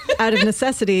was out of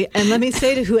necessity. And let me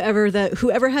say to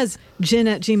whoever has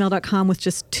jin@gmail.com with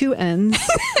just 2 N's,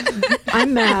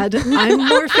 I'm mad. I'm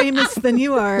more famous than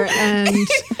you are, and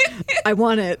I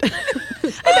want it.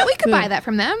 I bet we could buy that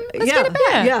from them. Let's get it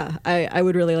back. Yeah, I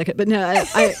would really like it. But no,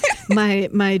 my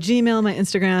Gmail, my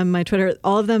Instagram, my Twitter,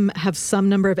 all of them have some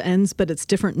number of N's, but it's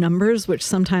different numbers, which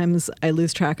sometimes I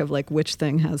lose track of, like which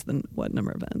thing has what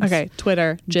number of N's. Okay,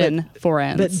 Twitter, Jin, 4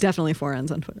 N's. But definitely 4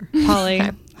 N's on Twitter. Holly,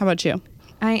 how about you?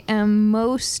 I am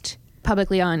most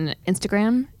publicly on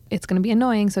Instagram. It's going to be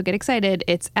annoying, so get excited.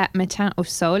 It's at Matin au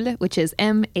Sol, which is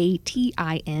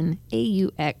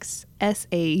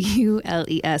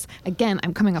MATINAUXSAULES. Again,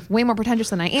 I'm coming off way more pretentious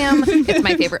than I am. It's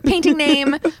my favorite painting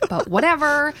name, but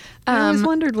whatever. I always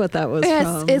wondered what that was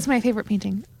from. It's my favorite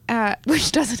painting,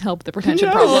 which doesn't help the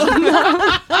pretension problem.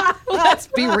 Let's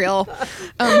be real.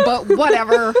 But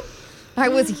whatever. I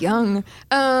was young.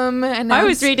 And I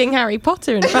was reading Harry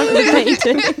Potter in front of the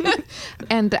painting.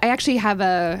 And I actually have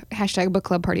a hashtag book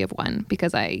club party of 1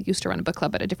 because I used to run a book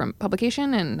club at a different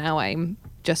publication, and now I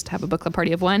just have a book club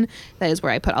party of 1. That is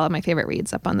where I put all of my favorite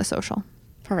reads up on the social.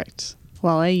 Perfect.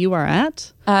 Lale, you are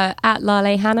at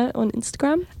Lale Hannah on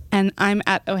Instagram. And I'm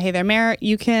at Oh Hey There Mare.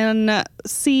 You can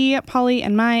see Polly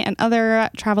and my and other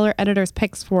Traveler editors'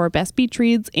 picks for best beach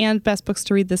reads and best books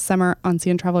to read this summer on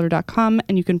cntraveler.com.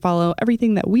 And you can follow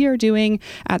everything that we are doing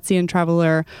at CN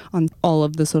Traveler on all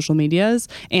of the social medias,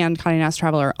 and Condé Nast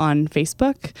Traveler on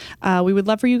Facebook. We would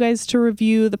love for you guys to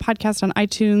review the podcast on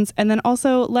iTunes, and then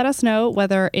also let us know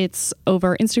whether it's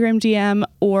over Instagram DM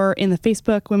or in the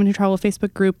Facebook Women Who Travel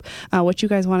Facebook group, what you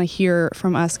guys want to hear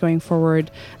from us going forward.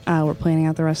 We're planning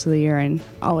out the rest of the year and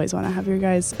always want to have your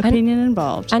guys' opinion and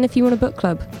involved. And if you want a book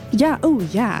club. Yeah. Oh,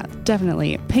 yeah.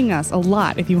 Definitely. Ping us a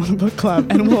lot if you want a book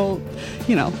club, and we'll,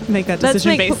 make that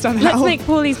decision based on how. Let's make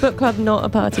Paulie's book club not a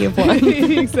party of one.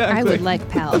 Exactly. I would like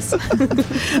pals.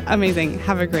 Amazing.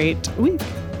 Have a great week.